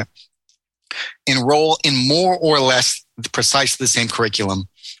 you name it, enroll in more or less precisely the same curriculum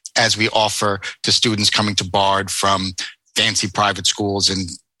as we offer to students coming to Bard from fancy private schools in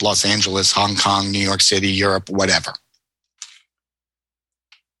Los Angeles, Hong Kong, New York City, Europe, whatever.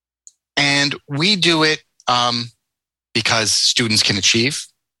 And we do it because students can achieve.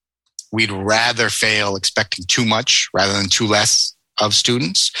 We'd rather fail expecting too much rather than too less of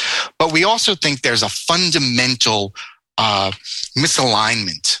students. But we also think there's a fundamental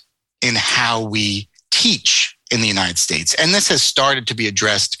misalignment in how we teach in the United States. And this has started to be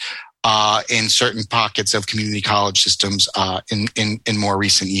addressed in certain pockets of community college systems in more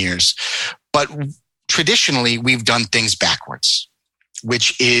recent years. But traditionally, we've done things backwards,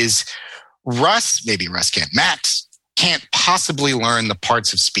 which is maybe Russ can't, Max can't possibly learn the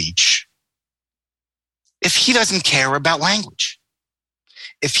parts of speech if he doesn't care about language.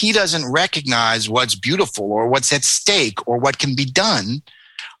 If he doesn't recognize what's beautiful or what's at stake or what can be done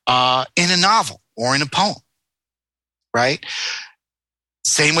in a novel or in a poem, right?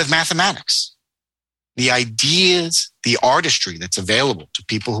 Same with mathematics. The ideas, the artistry that's available to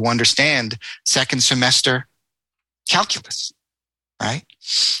people who understand second semester calculus, right,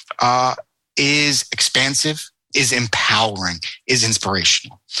 is expansive, is empowering, is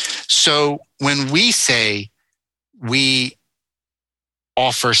inspirational. So when we say we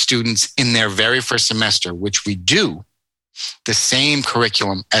offer students in their very first semester, which we do, the same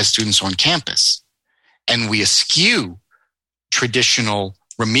curriculum as students on campus, and we eschew traditional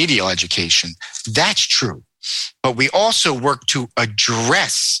remedial education, that's true. But we also work to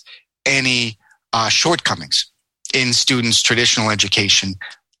address any shortcomings in students' traditional education,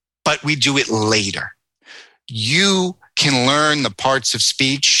 but we do it later. You can learn the parts of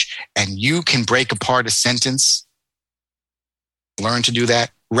speech and you can break apart a sentence, learn to do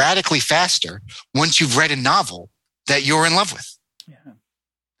that radically faster once you've read a novel that you're in love with.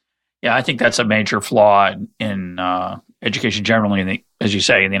 Yeah, I think that's a major flaw in education generally, as you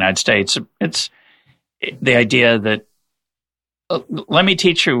say, in the United States. It's the idea that, let me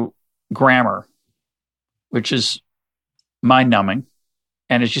teach you grammar, which is mind-numbing.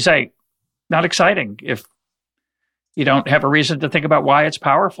 And as you say, not exciting if you don't have a reason to think about why it's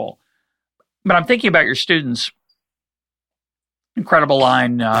powerful. But I'm thinking about your students. Incredible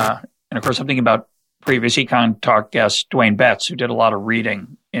line. And of course, I'm thinking about previous EconTalk guest, Dwayne Betts, who did a lot of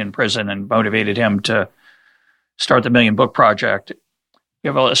reading in prison and motivated him to start the Million Book Project.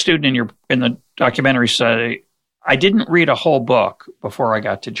 You have a student in the documentary say, I didn't read a whole book before I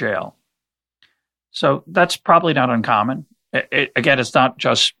got to jail. So that's probably not uncommon. Again, it's not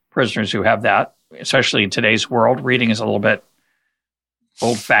just prisoners who have that, especially in today's world. Reading is a little bit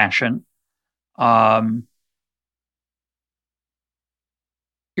old-fashioned.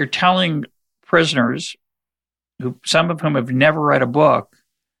 You're telling prisoners, some of whom have never read a book,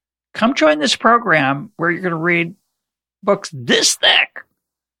 come join this program where you're going to read books this thick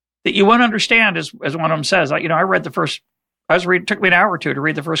that you won't understand, as one of them says. I read it took me an hour or two to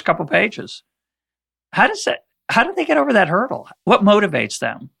read the first couple pages. How do they get over that hurdle? What motivates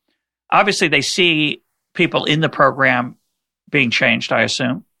them? Obviously, they see people in the program being changed, I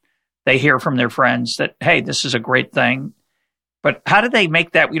assume. They hear from their friends that, hey, this is a great thing. But how do they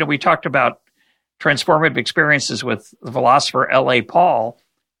make that? We talked about transformative experiences with the philosopher L.A. Paul.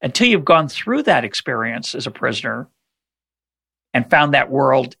 Until you've gone through that experience as a prisoner and found that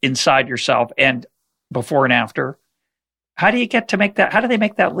world inside yourself and before and after, how do you get to make that? How do they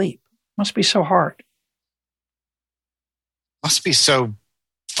make that leap? It must be so hard. Must be so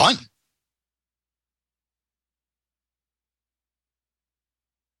fun.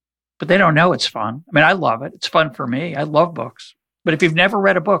 But they don't know it's fun. I mean, I love it. It's fun for me. I love books. But if you've never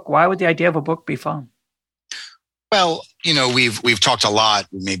read a book, why would the idea of a book be fun? Well, we've talked a lot,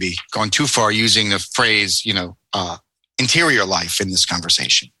 maybe gone too far using the phrase, interior life in this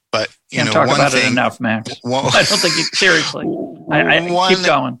conversation. But can't talk about it enough, Max. I don't think seriously. I keep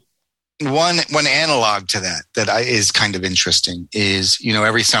going. One analog to that is kind of interesting is,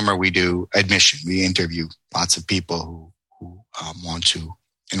 every summer we do admission. We interview lots of people who want to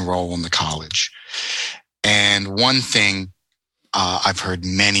enroll in the college. And one thing I've heard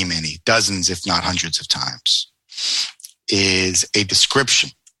many, dozens, if not hundreds of times, is a description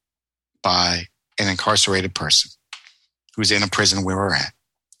by an incarcerated person who's in a prison where we're at,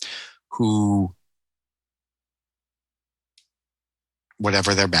 who,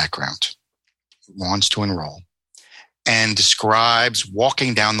 whatever their background, wants to enroll, and describes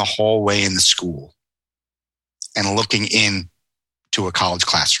walking down the hallway in the school and looking in to a college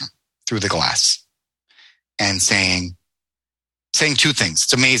classroom through the glass and saying two things.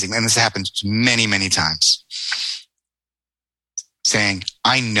 It's amazing. And this happens many, many times. Saying,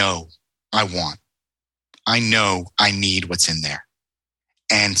 I know I want. I know I need what's in there.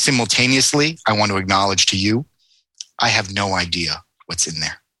 And simultaneously, I want to acknowledge to you, I have no idea what's in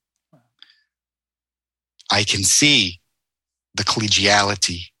there. I can see the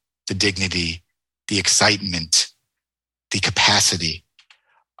collegiality, the dignity, the excitement, the capacity.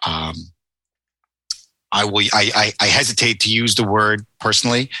 I hesitate to use the word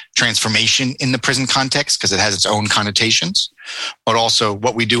personally, transformation in the prison context, because it has its own connotations. But also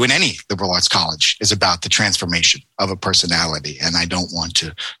what we do in any liberal arts college is about the transformation of a personality. And I don't want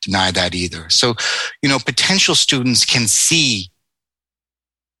to deny that either. So, potential students can see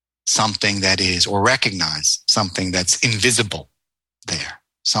something that is, or recognize something that's invisible there.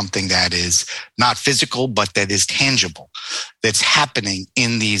 something that is not physical, but that is tangible, that's happening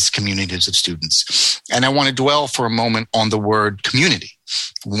in these communities of students. And I want to dwell for a moment on the word community.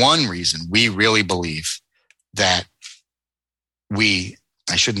 One reason we really believe that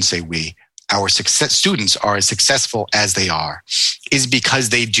our students are as successful as they are is because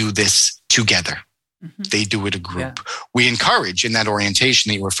they do this together. Mm-hmm. They do it a group. Yeah. We encourage in that orientation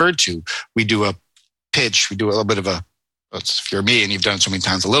that you referred to, we do a pitch, we do a little bit of if you're me and you've done it so many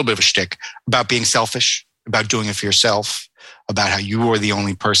times, a little bit of a shtick about being selfish, about doing it for yourself, about how you are the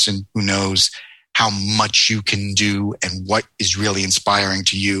only person who knows how much you can do and what is really inspiring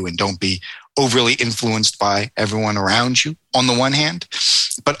to you, and don't be overly influenced by everyone around you on the one hand.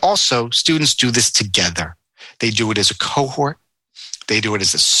 But also students do this together. They do it as a cohort. They do it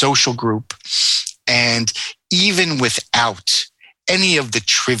as a social group. And even without any of the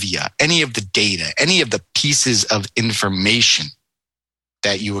trivia, any of the data, any of the pieces of information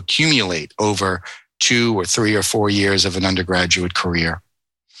that you accumulate over 2 or 3 or 4 years of an undergraduate career,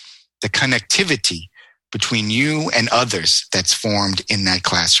 the connectivity between you and others that's formed in that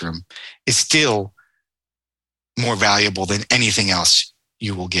classroom is still more valuable than anything else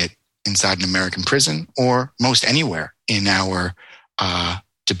you will get inside an American prison or most anywhere in our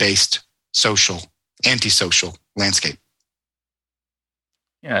debased antisocial landscape.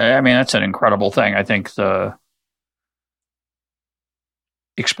 Yeah, I mean, that's an incredible thing. I think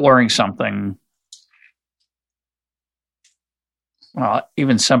exploring something, well,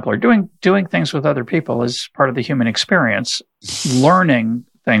 even simpler, doing things with other people is part of the human experience. Learning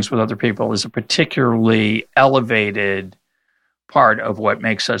things with other people is a particularly elevated part of what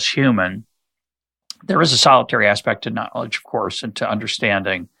makes us human. There is a solitary aspect to knowledge, of course, and to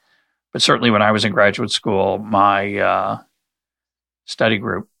understanding. But certainly when I was in graduate school, my study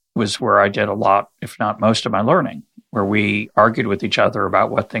group was where I did a lot, if not most of my learning, where we argued with each other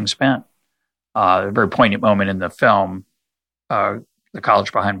about what things meant. A very poignant moment in the film, the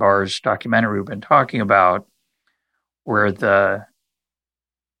College Behind Bars documentary we've been talking about, where the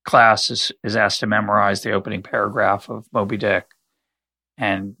class is asked to memorize the opening paragraph of Moby Dick.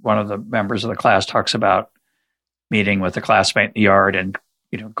 And one of the members of the class talks about meeting with a classmate in the yard and,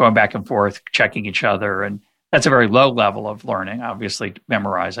 going back and forth, checking each other. And that's a very low level of learning, obviously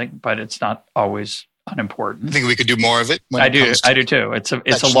memorizing, but it's not always unimportant. I think we could do more of it. I do too. It's a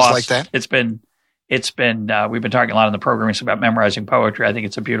loss. Like that. It's been we've been talking a lot in the programs about memorizing poetry. I think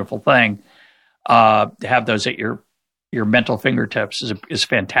it's a beautiful thing. To have those at your mental fingertips is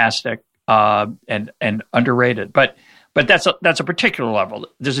fantastic and underrated. But that's a particular level.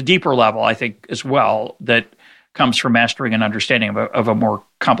 There's a deeper level, I think, as well, that comes from mastering and understanding of a more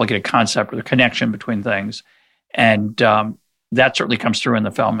complicated concept or the connection between things. And that certainly comes through in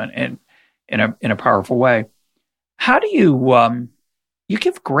the film in a powerful way. How do you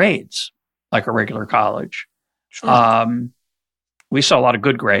give grades like a regular college? Sure. We saw a lot of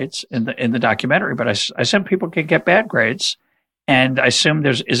good grades in the documentary, but I assume people can get bad grades. And I assume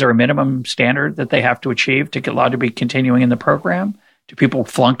is there a minimum standard that they have to achieve to get allowed to be continuing in the program? Do people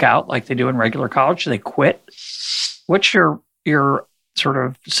flunk out like they do in regular college? Do they quit? What's your sort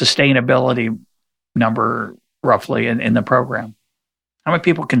of sustainability number roughly in the program? How many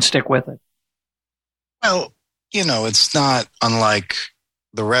people can stick with it? Well, it's not unlike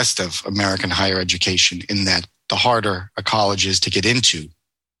the rest of American higher education in that the harder a college is to get into,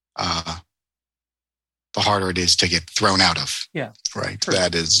 the harder it is to get thrown out of. Yeah. Right. True.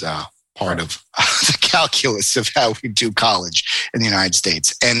 That is part of the calculus of how we do college in the United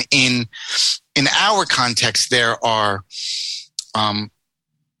States. And in our context, there are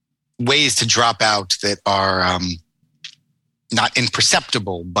ways to drop out that are not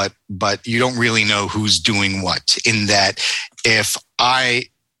imperceptible, but you don't really know who's doing what. In that, if I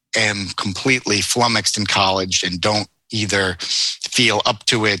am completely flummoxed in college and don't either feel up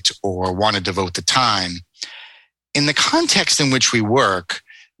to it or want to devote the time, in the context in which we work,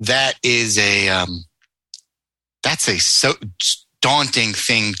 that is that's a so daunting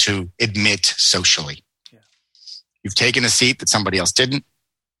thing to admit socially. Yeah. You've taken a seat that somebody else didn't.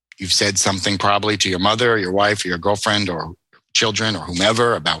 You've said something probably to your mother or your wife or your girlfriend or children or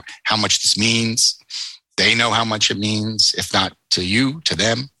whomever about how much this means. They know how much it means, if not to you, to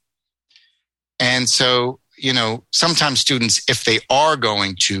them. And so, sometimes students, if they are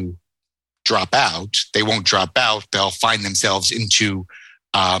going to drop out, they won't drop out. They'll find themselves into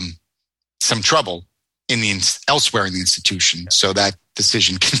some trouble elsewhere in the institution. So that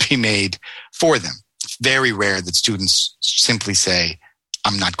decision can be made for them. It's very rare that students simply say,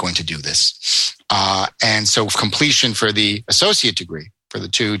 I'm not going to do this. And so completion for the associate degree, for the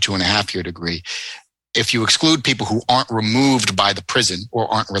 2.5 year degree, if you exclude people who aren't removed by the prison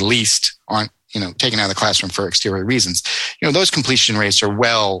or aren't released, aren't, taken out of the classroom for exterior reasons, those completion rates are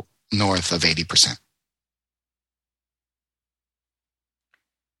well north of 80%.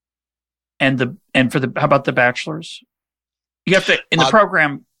 How about the bachelor's? You have to, in the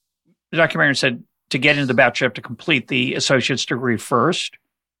program, the documentary said to get into the bachelor, you have to complete the associate's degree first.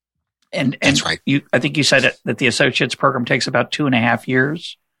 And that's right. I think you said that the associate's program takes about 2.5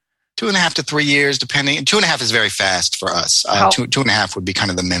 years. 2.5 to 3 years, depending. 2.5 is very fast for us. 2.5 would be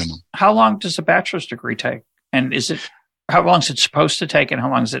kind of the minimum. How long does a bachelor's degree take? And how long is it supposed to take, and how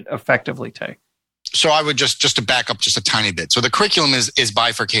long does it effectively take? So I would just to back up just a tiny bit. So the curriculum is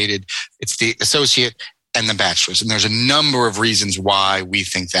bifurcated. It's the associate and the bachelor's. And there's a number of reasons why we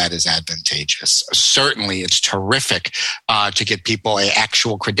think that is advantageous. Certainly, it's terrific to get people an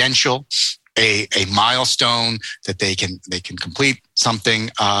actual credential, a milestone that they can complete something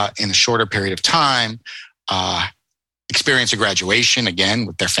in a shorter period of time, experience a graduation, again,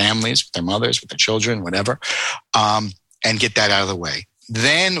 with their families, with their mothers, with their children, whatever, and get that out of the way.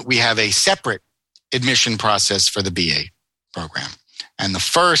 Then we have a separate admission process for the BA program. And the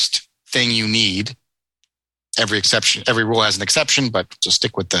first thing you need, every rule has an exception, but to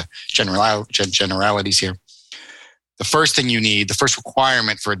stick with the generalities here. The first thing you need, the first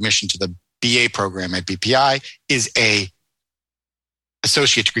requirement for admission to the BA program at BPI is a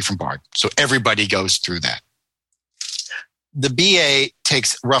associate degree from Bard. So everybody goes through that. The BA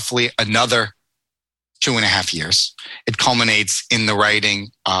takes roughly another 2.5 years. It culminates in the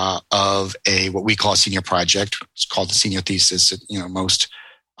writing of what we call a senior project. It's called the senior thesis at most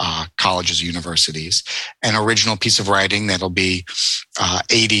colleges or universities. An original piece of writing that'll be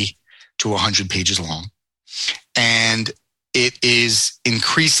 80 to 100 pages long. And it is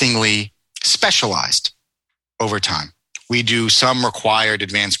increasingly specialized over time. We do some required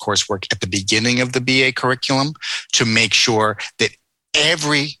advanced coursework at the beginning of the BA curriculum to make sure that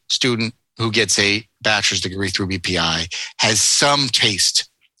every student who gets a bachelor's degree through BPI has some taste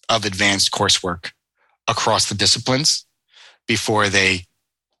of advanced coursework across the disciplines before they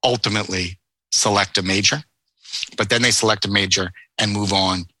ultimately select a major. But then they select a major and move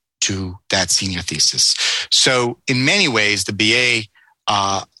on to that senior thesis. So in many ways, the BA,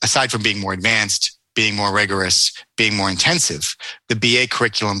 aside from being more advanced, being more rigorous, being more intensive, the BA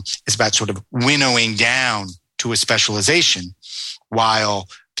curriculum is about sort of winnowing down to a specialization, while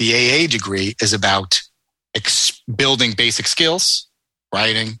the AA degree is about building basic skills,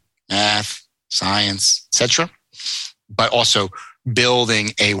 writing, math, science, etc., but also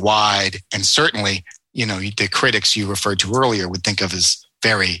building a wide, and certainly, the critics you referred to earlier would think of as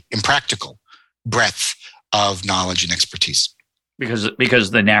very impractical breadth of knowledge and expertise.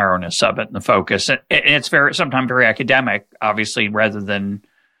 Because the narrowness of it and the focus, and it's sometimes very academic, obviously, rather than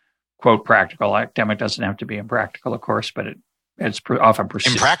quote practical. Academic doesn't have to be impractical, of course, but it's often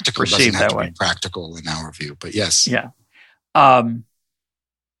perceived impractical doesn't have that to way. Be practical in our view, but yes, yeah.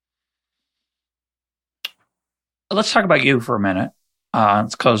 Let's talk about you for a minute.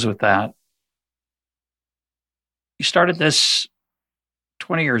 Let's close with that. You started this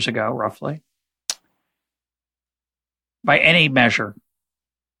 20 years ago, roughly. By any measure,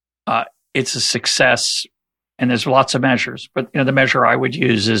 it's a success, and there's lots of measures. But the measure I would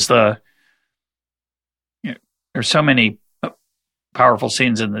use is there's so many powerful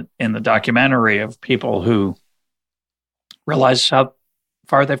scenes in the documentary of people who realize how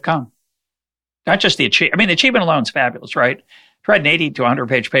far they've come. Not just the achievement. I mean, the achievement alone is fabulous, right? To write an 80 to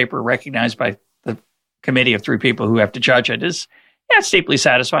 100-page paper recognized by the committee of 3 people who have to judge it it's deeply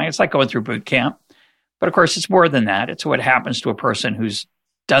satisfying. It's like going through boot camp. But of course, it's more than that. It's what happens to a person who's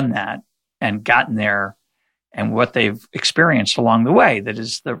done that and gotten there, and what they've experienced along the way that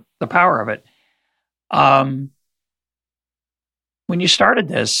is the power of it. When you started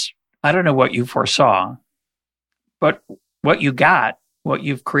this, I don't know what you foresaw, but what you got, what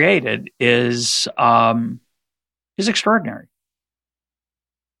you've created is extraordinary.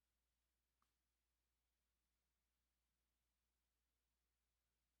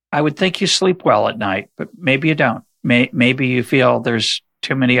 I would think you sleep well at night, but maybe you don't. Maybe you feel there's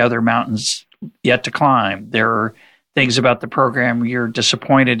too many other mountains yet to climb. There are things about the program you're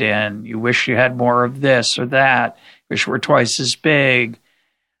disappointed in. You wish you had more of this or that. Wish it were twice as big.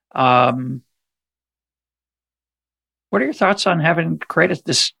 What are your thoughts on having created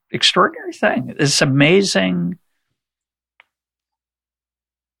this extraordinary thing, this amazing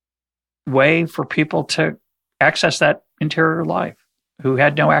way for people to access that interior life who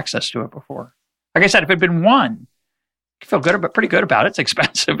had no access to it before? Like I said, if it had been one, I feel pretty good about it. It's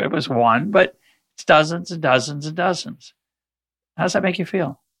expensive. It was one, but it's dozens and dozens and dozens. How does that make you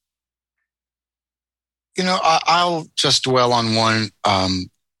feel? I'll just dwell on one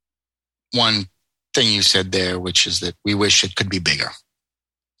thing you said there, which is that we wish it could be bigger.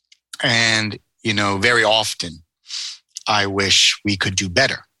 And, very often I wish we could do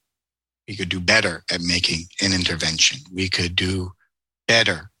better. We could do better at making an intervention. We could do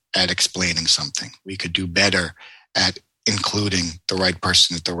better at explaining something. We could do better at including the right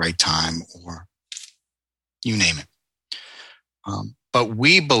person at the right time, or you name it. But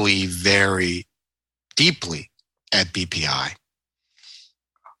we believe very deeply at BPI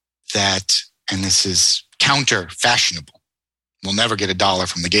that, and this is counter-fashionable, we'll never get $1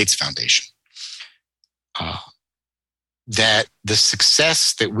 from the Gates Foundation, that the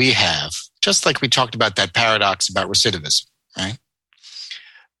success that we have, just like we talked about that paradox about recidivism, right?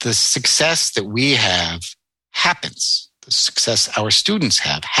 The success that we have happens, the success our students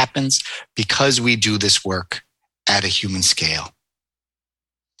have happens because we do this work at a human scale.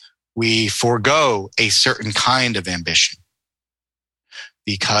 We forego a certain kind of ambition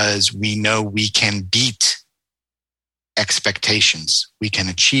because we know we can beat expectations. We can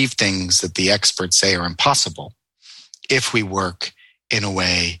achieve things that the experts say are impossible if we work in a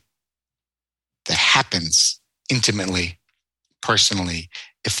way that happens intimately, personally,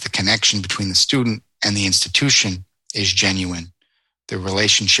 if the connection between the student and the institution is genuine, the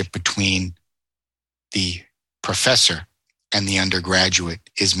relationship between the professor and the undergraduate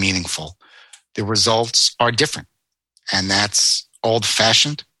is meaningful. The results are different, and that's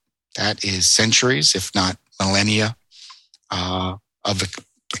old-fashioned. That is centuries, if not millennia, of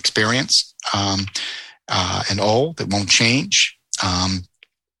experience, and old. It won't change.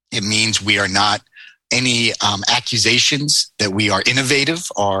 It means we are not any accusations that we are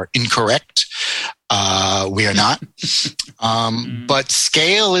innovative are incorrect. We are not. But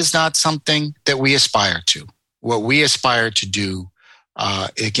scale is not something that we aspire to. What we aspire to do,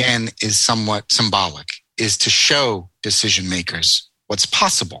 again, is somewhat symbolic, is to show decision makers what's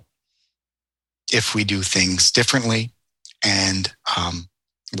possible if we do things differently and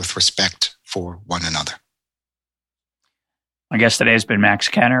with respect for one another. My guest today has been Max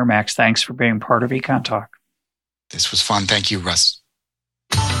Kenner. Max, thanks for being part of EconTalk. This was fun. Thank you, Russ.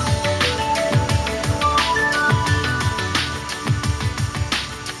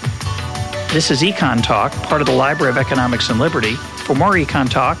 This is EconTalk, part of the Library of Economics and Liberty. For more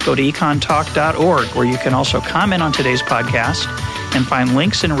EconTalk, go to econtalk.org, where you can also comment on today's podcast and find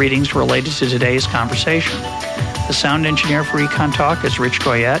links and readings related to today's conversation. The sound engineer for EconTalk is Rich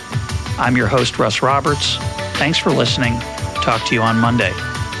Goyette. I'm your host, Russ Roberts. Thanks for listening. Talk to you on Monday.